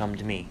thing, come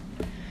to me.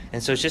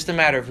 And so it's just a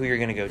matter of who you're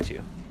going to go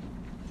to.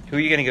 Who are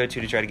you going to go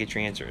to try to get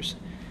your answers?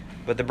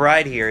 But the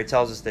bride here, it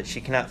tells us that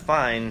she cannot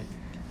find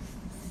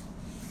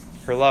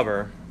her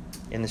lover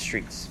in the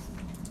streets,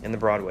 in the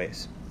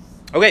broadways.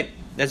 Okay,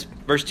 that's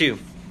verse 2.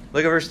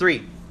 Look at verse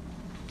 3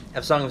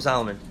 of Song of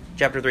Solomon,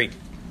 chapter 3.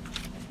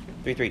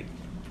 3:3.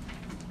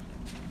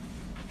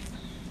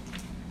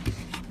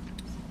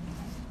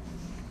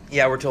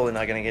 Yeah, we're totally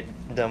not going to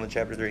get done with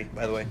chapter 3,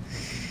 by the way.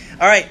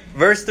 All right,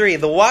 verse 3.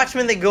 The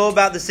watchmen that go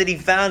about the city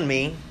found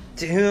me,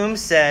 to whom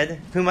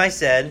I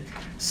said,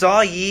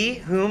 saw ye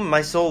whom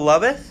my soul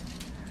loveth?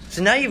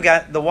 So now you've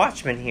got the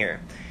watchman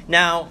here.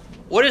 Now,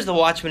 what is the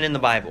watchman in the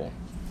Bible?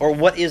 Or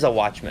what is a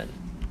watchman?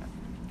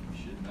 We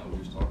should know. We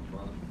just talked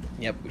about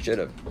it. Yep, we should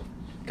have.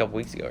 A couple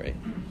weeks ago, right?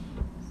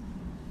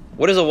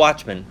 What is a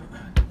watchman?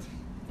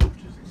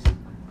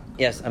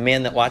 Yes, a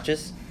man that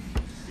watches?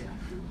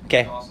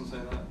 Okay. Did Austin say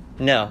that?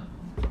 No,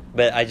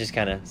 but I just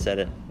kind of said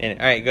it.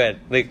 All right, go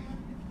ahead. Luke.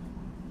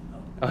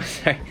 Oh,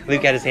 sorry.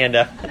 Luke had his hand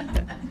up.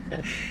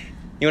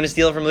 You want to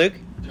steal it from Luke?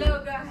 No,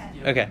 go ahead.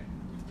 Okay.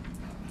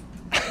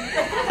 You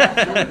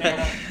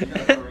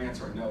gotta throw your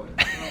answer and know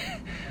it.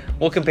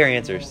 We'll compare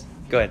answers.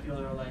 Go ahead. People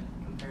are like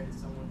compared to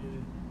someone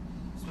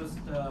who's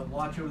supposed to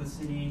watch over the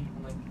city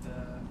on like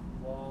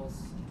the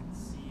walls and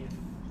see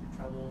if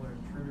trouble or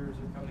intruders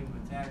are coming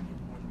to attack and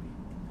warn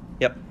people.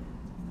 Yep.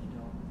 They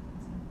don't.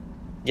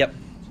 Yep.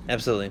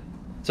 Absolutely.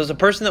 So it's a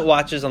person that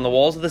watches on the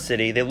walls of the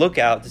city. They look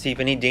out to see if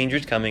any danger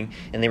is coming,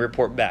 and they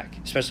report back,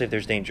 especially if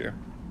there's danger.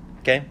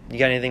 Okay? You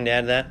got anything to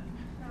add to that?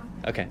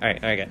 No. Okay. All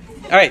right. Good.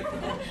 All right.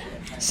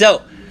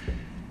 So,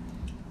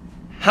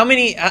 how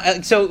many?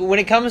 So when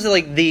it comes to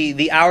like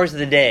the hours of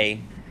the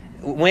day,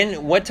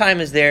 what time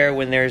is there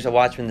when there's a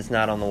watchman that's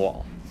not on the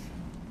wall?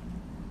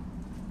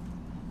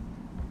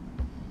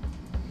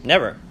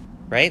 Never,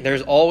 right?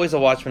 There's always a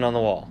watchman on the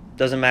wall.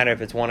 Doesn't matter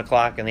if it's 1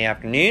 o'clock in the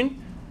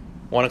afternoon,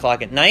 1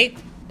 o'clock at night.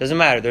 Doesn't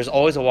matter. There's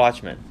always a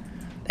watchman.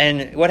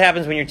 And what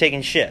happens when you're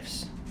taking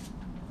shifts?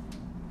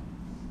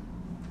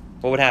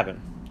 What would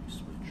happen?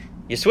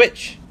 You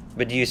switch.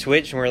 But do you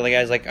switch? And where the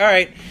guy's like, all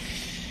right,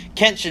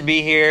 Kent should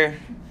be here,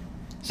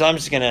 so I'm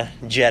just going to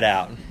jet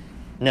out.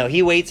 No,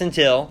 he waits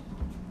until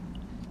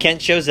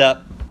Kent shows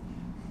up,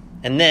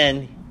 and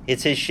then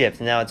it's his shift,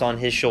 and now it's on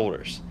his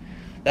shoulders.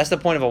 That's the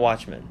point of a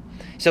watchman.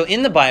 So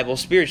in the Bible,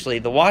 spiritually,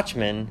 the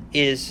watchman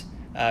is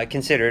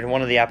considered,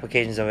 one of the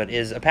applications of it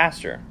is a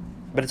pastor.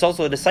 But it's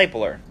also a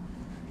discipler.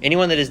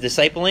 Anyone that is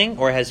discipling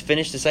or has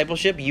finished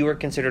discipleship, you are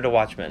considered a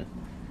watchman.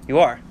 You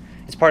are.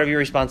 It's part of your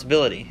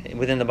responsibility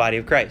within the body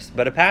of Christ.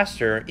 But a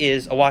pastor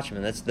is a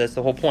watchman. That's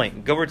the whole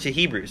point. Go over to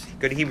Hebrews.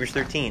 Go to Hebrews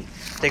 13.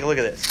 Take a look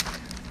at this.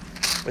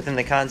 Within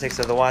the context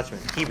of the watchman.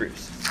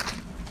 Hebrews.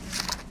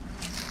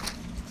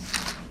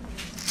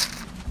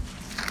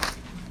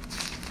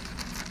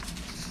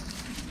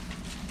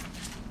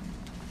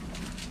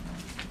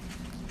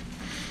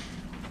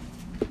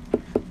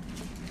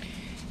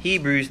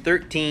 Hebrews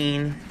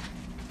 13,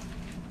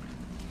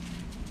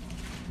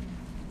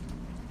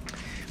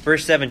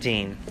 verse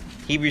 17.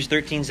 Hebrews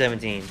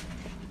 13:17.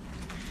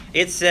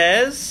 It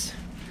says,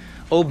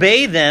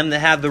 obey them that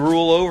have the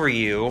rule over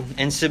you,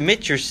 and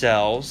submit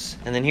yourselves,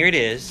 and then here it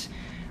is,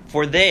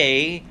 for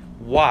they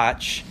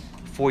watch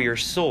for your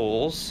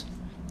souls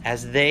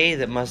as they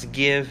that must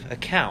give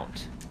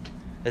account,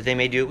 that they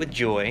may do it with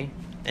joy,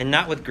 and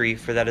not with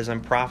grief, for that is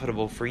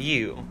unprofitable for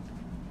you.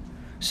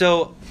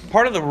 So,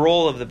 part of the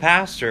role of the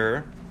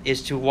pastor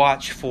is to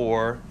watch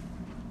for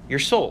your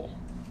soul.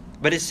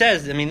 But it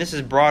says, this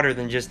is broader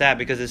than just that,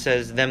 because it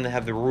says them that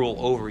have the rule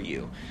over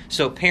you.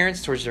 So,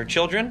 parents towards their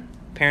children,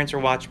 parents are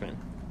watchmen.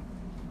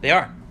 They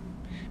are.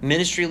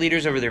 Ministry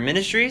leaders over their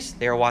ministries,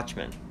 they are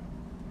watchmen.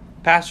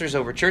 Pastors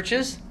over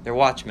churches, they're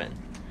watchmen.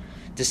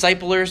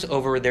 Disciplers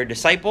over their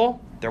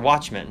disciple, they're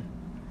watchmen.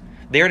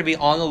 They are to be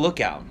on the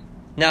lookout.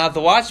 Now, if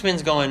the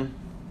watchman's going,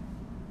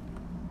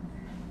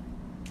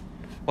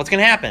 what's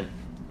going to happen?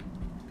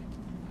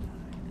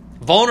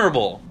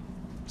 Vulnerable.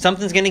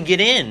 Something's going to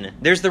get in.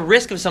 There's the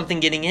risk of something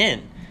getting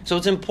in. So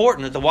it's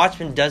important that the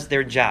watchman does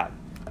their job.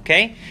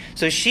 Okay?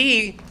 So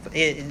she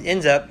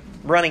ends up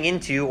running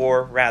into,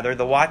 or rather,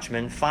 the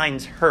watchman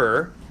finds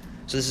her.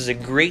 So this is a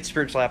great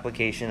spiritual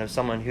application of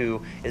someone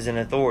who is an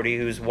authority,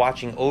 who's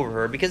watching over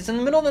her, because it's in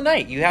the middle of the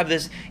night. You have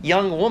this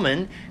young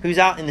woman who's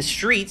out in the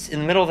streets in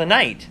the middle of the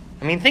night.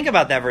 I mean, think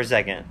about that for a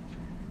second.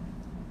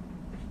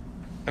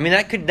 I mean,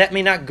 that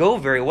may not go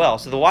very well.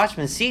 So the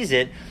watchman sees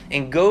it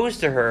and goes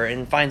to her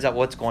and finds out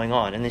what's going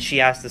on. And then she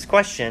asks this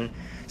question,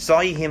 "Saw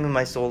ye him whom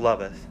my soul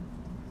loveth?"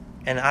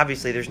 And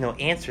obviously there's no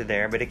answer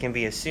there, but it can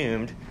be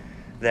assumed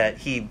that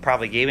he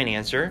probably gave an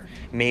answer.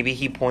 Maybe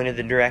he pointed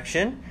the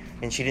direction,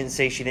 and she didn't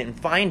say she didn't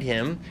find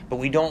him, but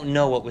we don't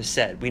know what was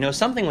said. We know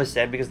something was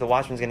said because the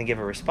watchman's going to give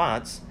a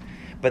response.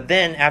 But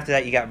then after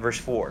that you got verse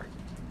 4.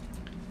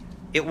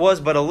 "It was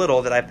but a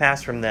little that I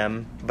passed from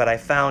them, but I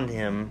found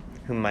him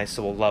whom my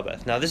soul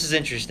loveth." Now this is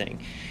interesting.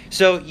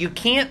 So you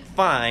can't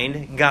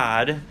find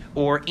God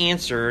or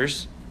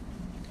answers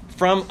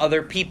from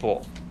other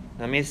people.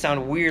 That may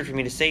sound weird for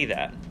me to say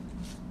that.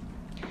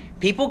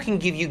 People can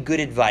give you good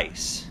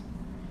advice.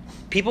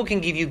 People can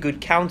give you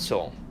good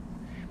counsel.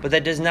 But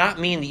that does not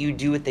mean that you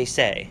do what they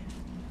say.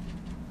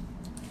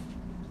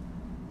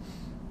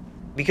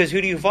 Because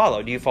who do you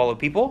follow? Do you follow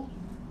people?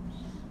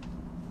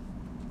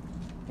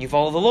 You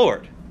follow the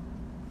Lord.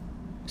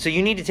 So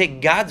you need to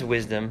take God's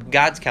wisdom,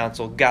 God's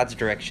counsel, God's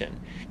direction.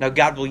 Now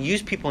God will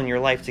use people in your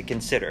life to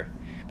consider.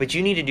 But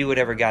you need to do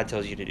whatever God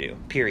tells you to do.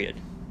 Period.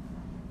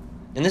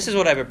 And this is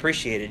what I've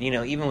appreciated.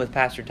 Even with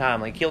Pastor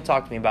Tom, like he'll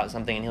talk to me about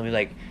something and he'll be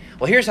like,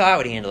 "Well, here's how I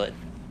would handle it."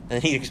 And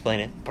then he'd explain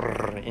it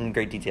in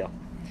great detail.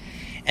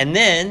 And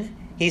then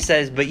he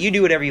says, "But you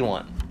do whatever you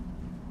want."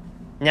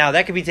 Now,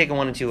 that could be taken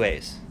one of two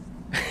ways.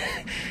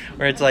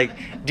 Where it's like,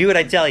 do what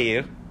I tell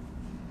you.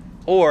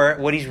 Or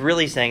what he's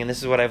really saying, and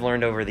this is what I've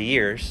learned over the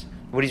years,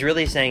 what he's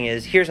really saying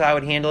is, here's how I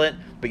would handle it,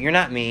 but you're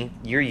not me,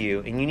 you're you,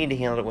 and you need to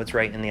handle it what's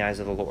right in the eyes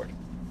of the Lord.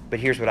 But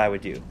here's what I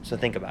would do, so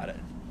think about it.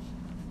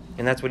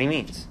 And that's what he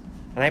means.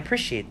 And I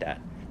appreciate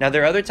that. Now,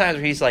 there are other times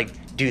where he's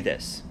like, do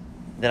this.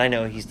 Then I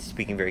know he's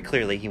speaking very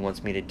clearly. He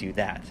wants me to do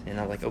that. And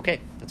I'm like, okay,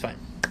 that's fine.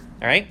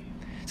 All right?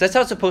 So that's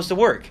how it's supposed to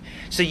work.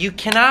 So you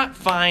cannot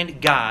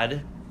find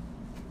God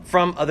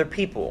from other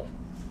people.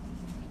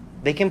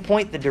 They can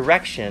point the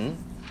direction.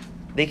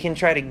 They can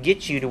try to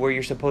get you to where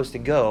you're supposed to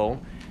go.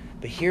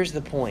 But here's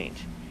the point.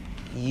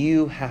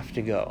 You have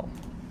to go.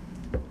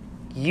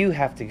 You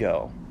have to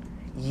go.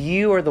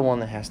 You are the one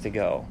that has to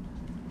go.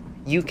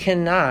 You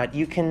cannot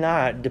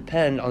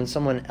depend on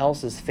someone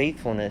else's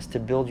faithfulness to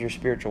build your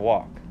spiritual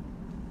walk.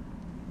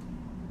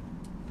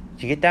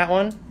 Did you get that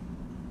one?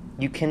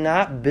 You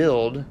cannot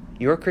build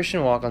your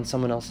Christian walk on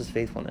someone else's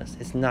faithfulness.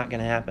 It's not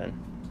going to happen.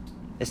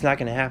 It's not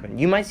going to happen.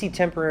 You might see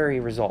temporary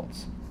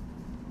results.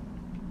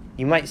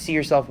 You might see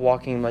yourself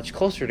walking much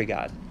closer to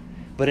God.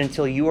 But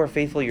until you are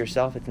faithful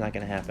yourself, it's not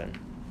going to happen.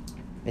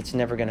 It's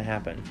never going to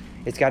happen.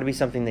 It's got to be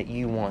something that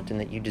you want and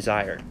that you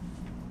desire.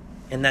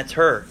 And that's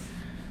her.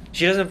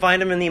 She doesn't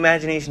find him in the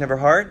imagination of her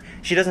heart.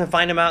 She doesn't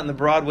find him out in the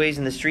broad ways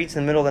in the streets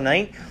in the middle of the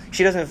night.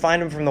 She doesn't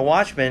find him from the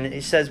watchman.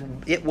 It says,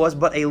 "It was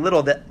but a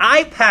little that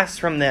I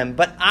passed from them,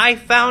 but I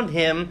found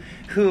him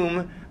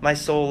whom my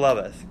soul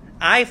loveth."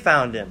 I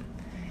found him.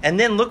 And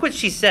then look what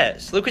she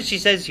says. Look what she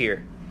says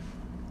here.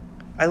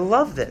 I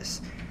love this.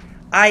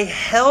 "I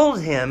held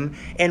him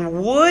and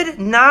would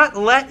not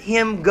let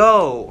him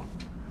go."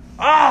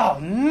 Oh,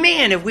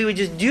 man, if we would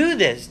just do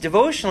this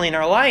devotionally in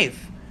our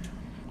life.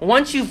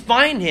 Once you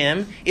find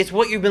him, it's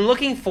what you've been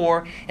looking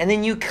for, and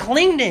then you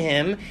cling to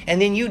him,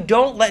 and then you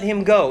don't let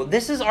him go.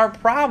 This is our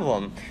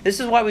problem. This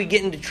is why we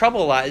get into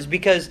trouble a lot, is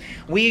because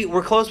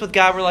we're close with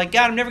God. We're like,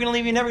 "God, I'm never going to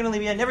leave you, never going to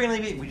leave you, never going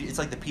to leave you." It's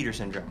like the Peter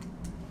syndrome.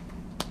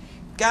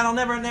 "God, I'll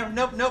never,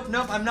 nope,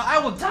 I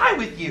will die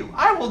with you.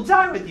 I will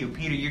die with you."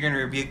 "Peter, you're going to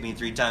rebuke me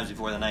 3 times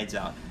before the night's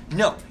out."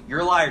 "No,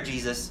 you're a liar,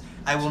 Jesus.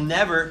 I will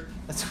never."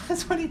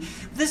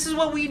 This is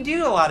what we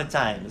do a lot of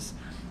times.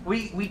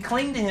 We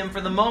cling to him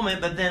for the moment,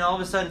 but then all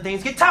of a sudden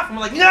things get tough, and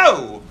we're like,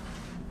 "No!"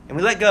 And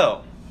we let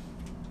go.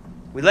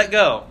 We let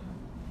go.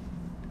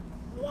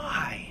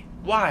 Why?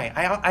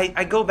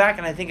 I go back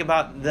and I think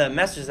about the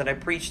message that I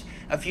preached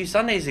a few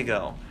Sundays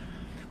ago.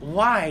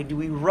 Why do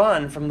we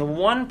run from the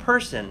one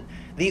person,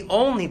 the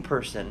only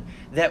person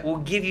that will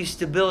give you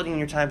stability in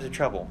your times of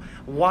trouble?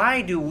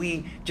 Why do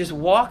we just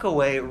walk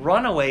away,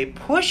 run away,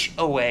 push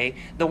away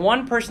the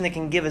one person that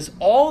can give us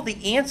all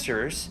the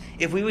answers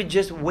if we would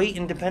just wait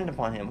and depend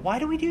upon him? Why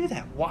do we do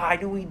that? Why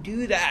do we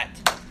do that?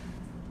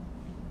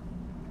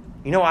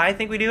 You know why I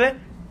think we do it?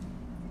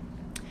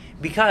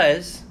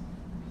 Because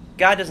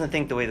God doesn't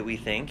think the way that we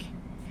think.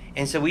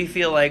 And so we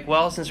feel like,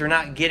 well, since we're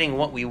not getting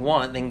what we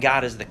want, then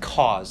God is the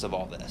cause of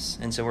all this.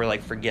 And so we're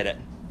like, forget it.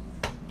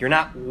 You're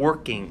not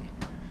working.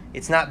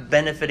 It's not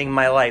benefiting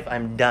my life.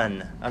 I'm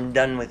done. I'm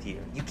done with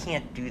you. You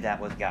can't do that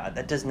with God.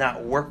 That does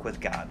not work with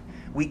God.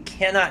 We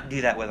cannot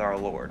do that with our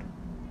Lord.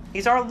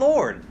 He's our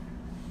Lord.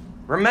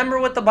 Remember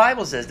what the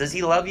Bible says. Does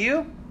He love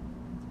you?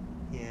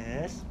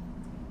 Yes.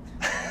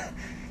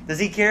 Does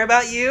He care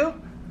about you?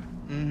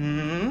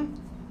 Mm-hmm.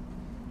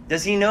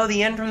 Does He know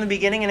the end from the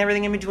beginning and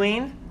everything in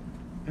between?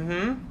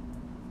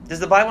 Mm-hmm. Does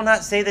the Bible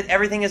not say that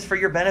everything is for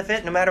your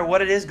benefit, no matter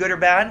what it is, good or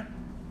bad?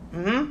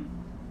 Mm-hmm.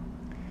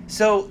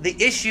 So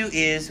the issue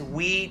is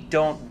we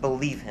don't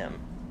believe Him.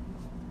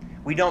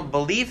 We don't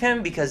believe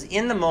Him because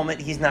in the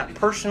moment He's not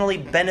personally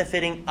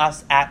benefiting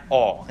us at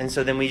all. And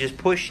so then we just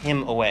push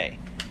Him away.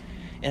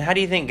 And how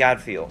do you think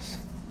God feels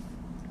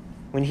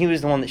when He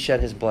was the one that shed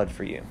His blood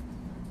for you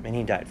and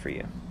He died for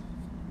you?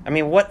 I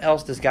mean, what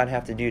else does God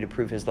have to do to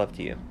prove His love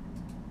to you?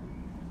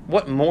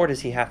 What more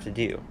does He have to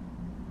do?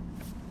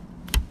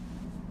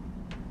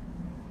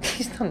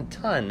 He's done a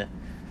ton.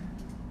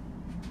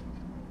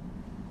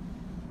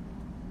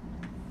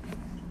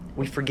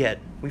 We forget.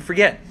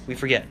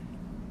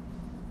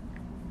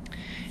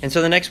 And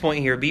so the next point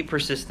here, be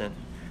persistent.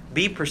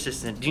 Be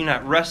persistent. Do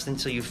not rest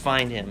until you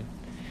find Him.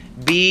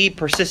 Be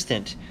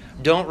persistent.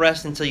 Don't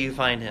rest until you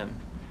find Him.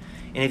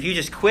 And if you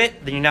just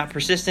quit, then you're not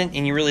persistent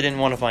and you really didn't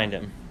want to find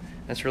Him.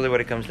 That's really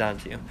what it comes down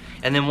to.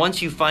 And then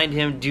once you find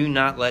Him, do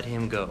not let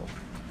Him go.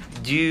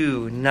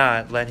 Do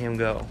not let Him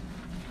go.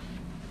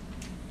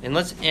 And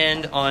let's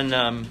end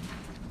on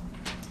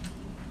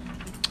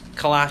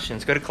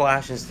Colossians. Go to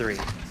Colossians 3.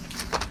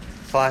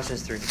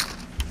 Colossians 3.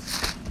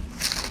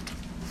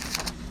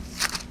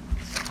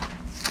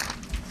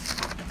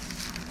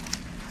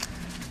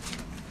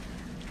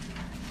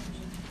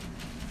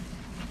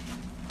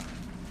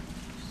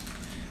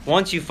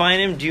 Once you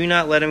find Him, do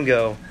not let Him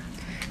go.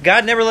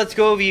 God never lets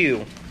go of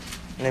you.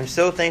 And I'm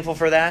so thankful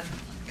for that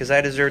because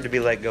I deserve to be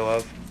let go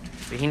of.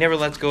 But He never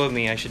lets go of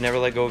me. I should never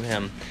let go of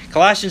Him.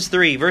 Colossians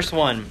 3, verse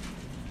 1.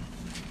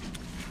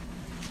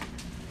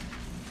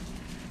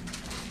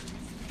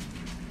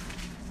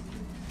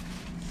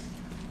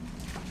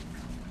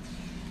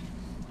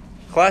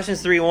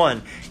 Colossians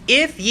 3:1.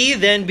 If ye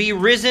then be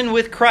risen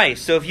with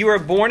Christ. So if you are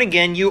born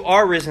again, you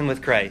are risen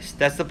with Christ.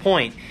 That's the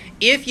point.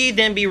 If ye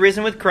then be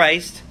risen with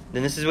Christ,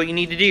 then this is what you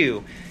need to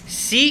do.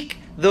 Seek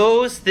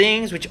those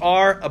things which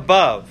are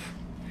above,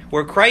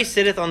 where Christ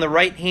sitteth on the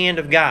right hand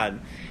of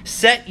God.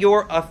 Set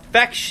your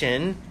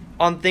affection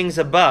on things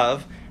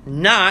above,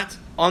 not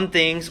on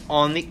things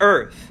on the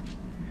earth.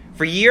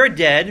 For ye are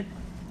dead,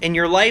 and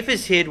your life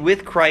is hid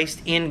with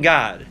Christ in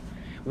God.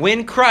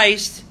 When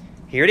Christ,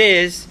 here it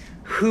is,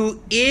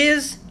 who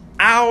is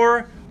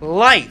our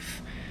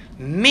life.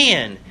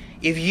 Man,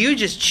 if you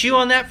just chew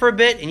on that for a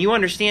bit and you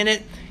understand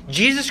it,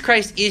 Jesus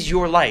Christ is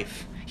your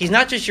life. He's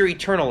not just your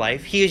eternal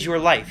life. He is your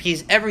life. He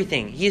is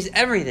everything. He is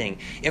everything.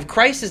 If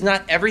Christ is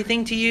not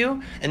everything to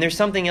you, and there's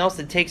something else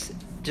that takes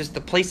just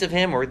the place of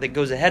Him or that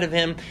goes ahead of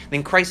Him,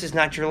 then Christ is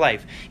not your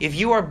life. If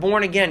you are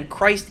born again,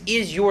 Christ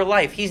is your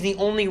life. He's the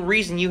only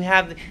reason you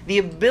have the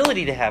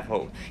ability to have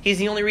hope. He's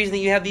the only reason that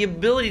you have the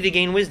ability to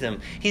gain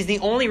wisdom. He's the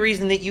only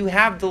reason that you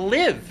have to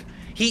live.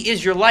 He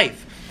is your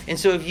life. And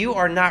so if you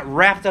are not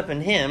wrapped up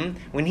in Him,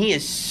 when He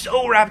is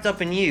so wrapped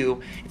up in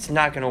you, it's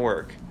not going to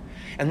work.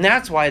 And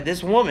that's why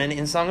this woman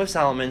in Song of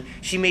Solomon,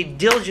 she made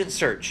diligent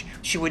search.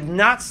 She would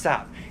not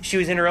stop. She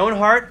was in her own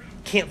heart,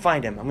 can't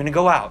find Him. I'm going to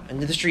go out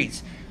into the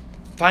streets.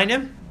 Find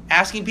Him,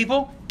 asking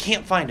people,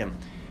 can't find Him.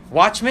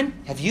 Watchman,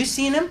 have you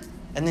seen Him?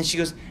 And then she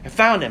goes, I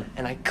found Him,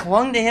 and I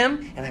clung to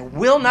Him, and I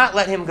will not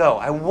let Him go.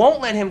 I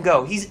won't let Him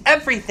go. He's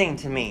everything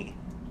to me.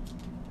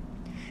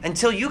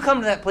 Until you come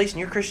to that place in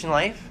your Christian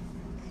life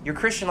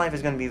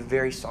is going to be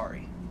very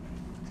sorry.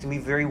 It's going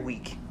to be very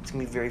weak. It's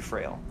going to be very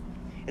frail.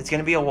 It's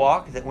going to be a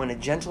walk that when a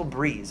gentle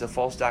breeze of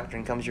false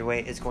doctrine comes your way,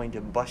 it's going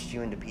to bust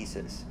you into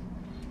pieces.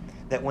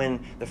 That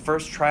when the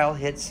first trial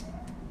hits,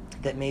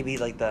 that may be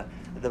like the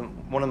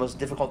one of the most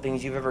difficult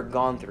things you've ever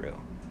gone through,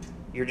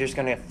 you're just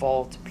going to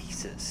fall to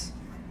pieces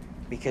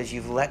because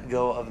you've let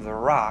go of the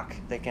rock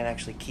that can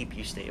actually keep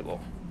you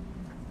stable.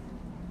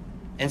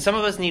 And some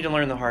of us need to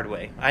learn the hard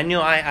way. I knew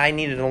I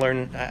needed to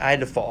learn. I had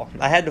to fall.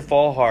 I had to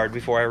fall hard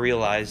before I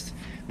realized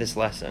this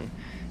lesson.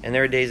 And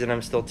there are days that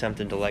I'm still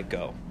tempted to let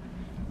go.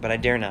 But I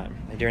dare not.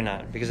 I dare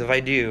not. Because if I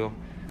do,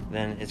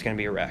 then it's going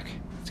to be a wreck.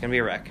 It's going to be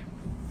a wreck.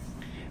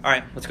 All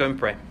right, let's go ahead and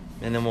pray.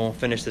 And then we'll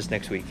finish this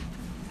next week.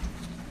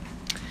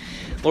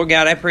 Lord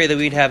God, I pray that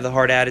we'd have the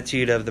heart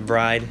attitude of the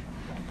bride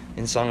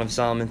in Song of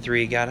Solomon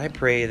 3. God, I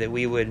pray that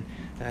we would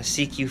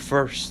seek you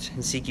first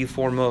and seek you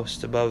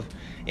foremost above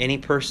any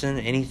person,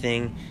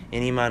 anything,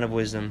 any amount of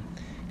wisdom.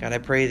 God, I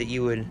pray that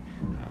you would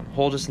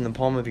hold us in the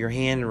palm of your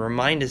hand and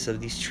remind us of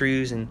these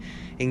truths. And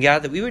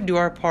God, that we would do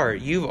our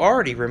part. You've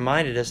already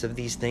reminded us of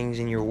these things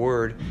in your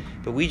word,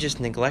 but we just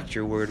neglect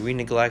your word. We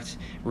neglect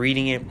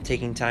reading it,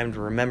 taking time to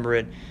remember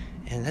it.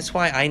 And that's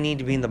why I need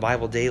to be in the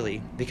Bible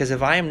daily. Because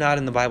if I am not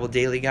in the Bible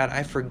daily, God,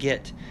 I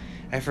forget.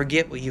 I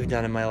forget what you've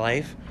done in my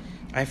life.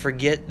 I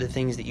forget the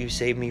things that you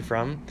saved me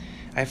from.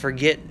 I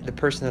forget the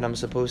person that I'm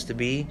supposed to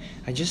be.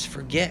 I just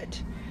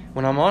forget.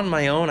 When I'm on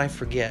my own, I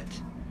forget.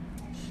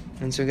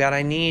 And so, God,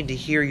 I need to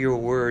hear your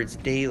words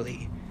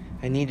daily.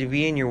 I need to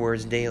be in your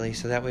words daily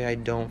so that way I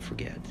don't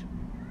forget.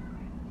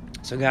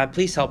 So, God,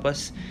 please help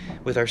us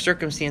with our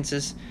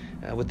circumstances,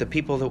 with the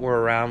people that we're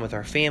around, with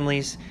our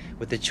families,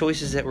 with the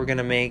choices that we're going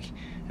to make,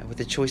 with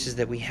the choices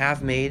that we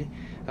have made.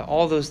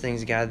 All those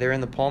things, God, they're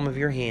in the palm of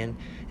your hand.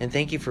 And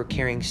thank you for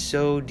caring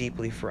so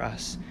deeply for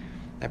us.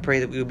 I pray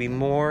that we would be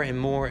more and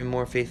more and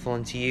more faithful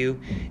unto you,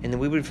 and that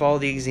we would follow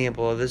the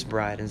example of this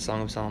bride in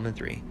Song of Solomon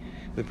 3.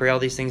 We pray all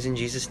these things in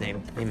Jesus'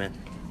 name.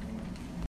 Amen.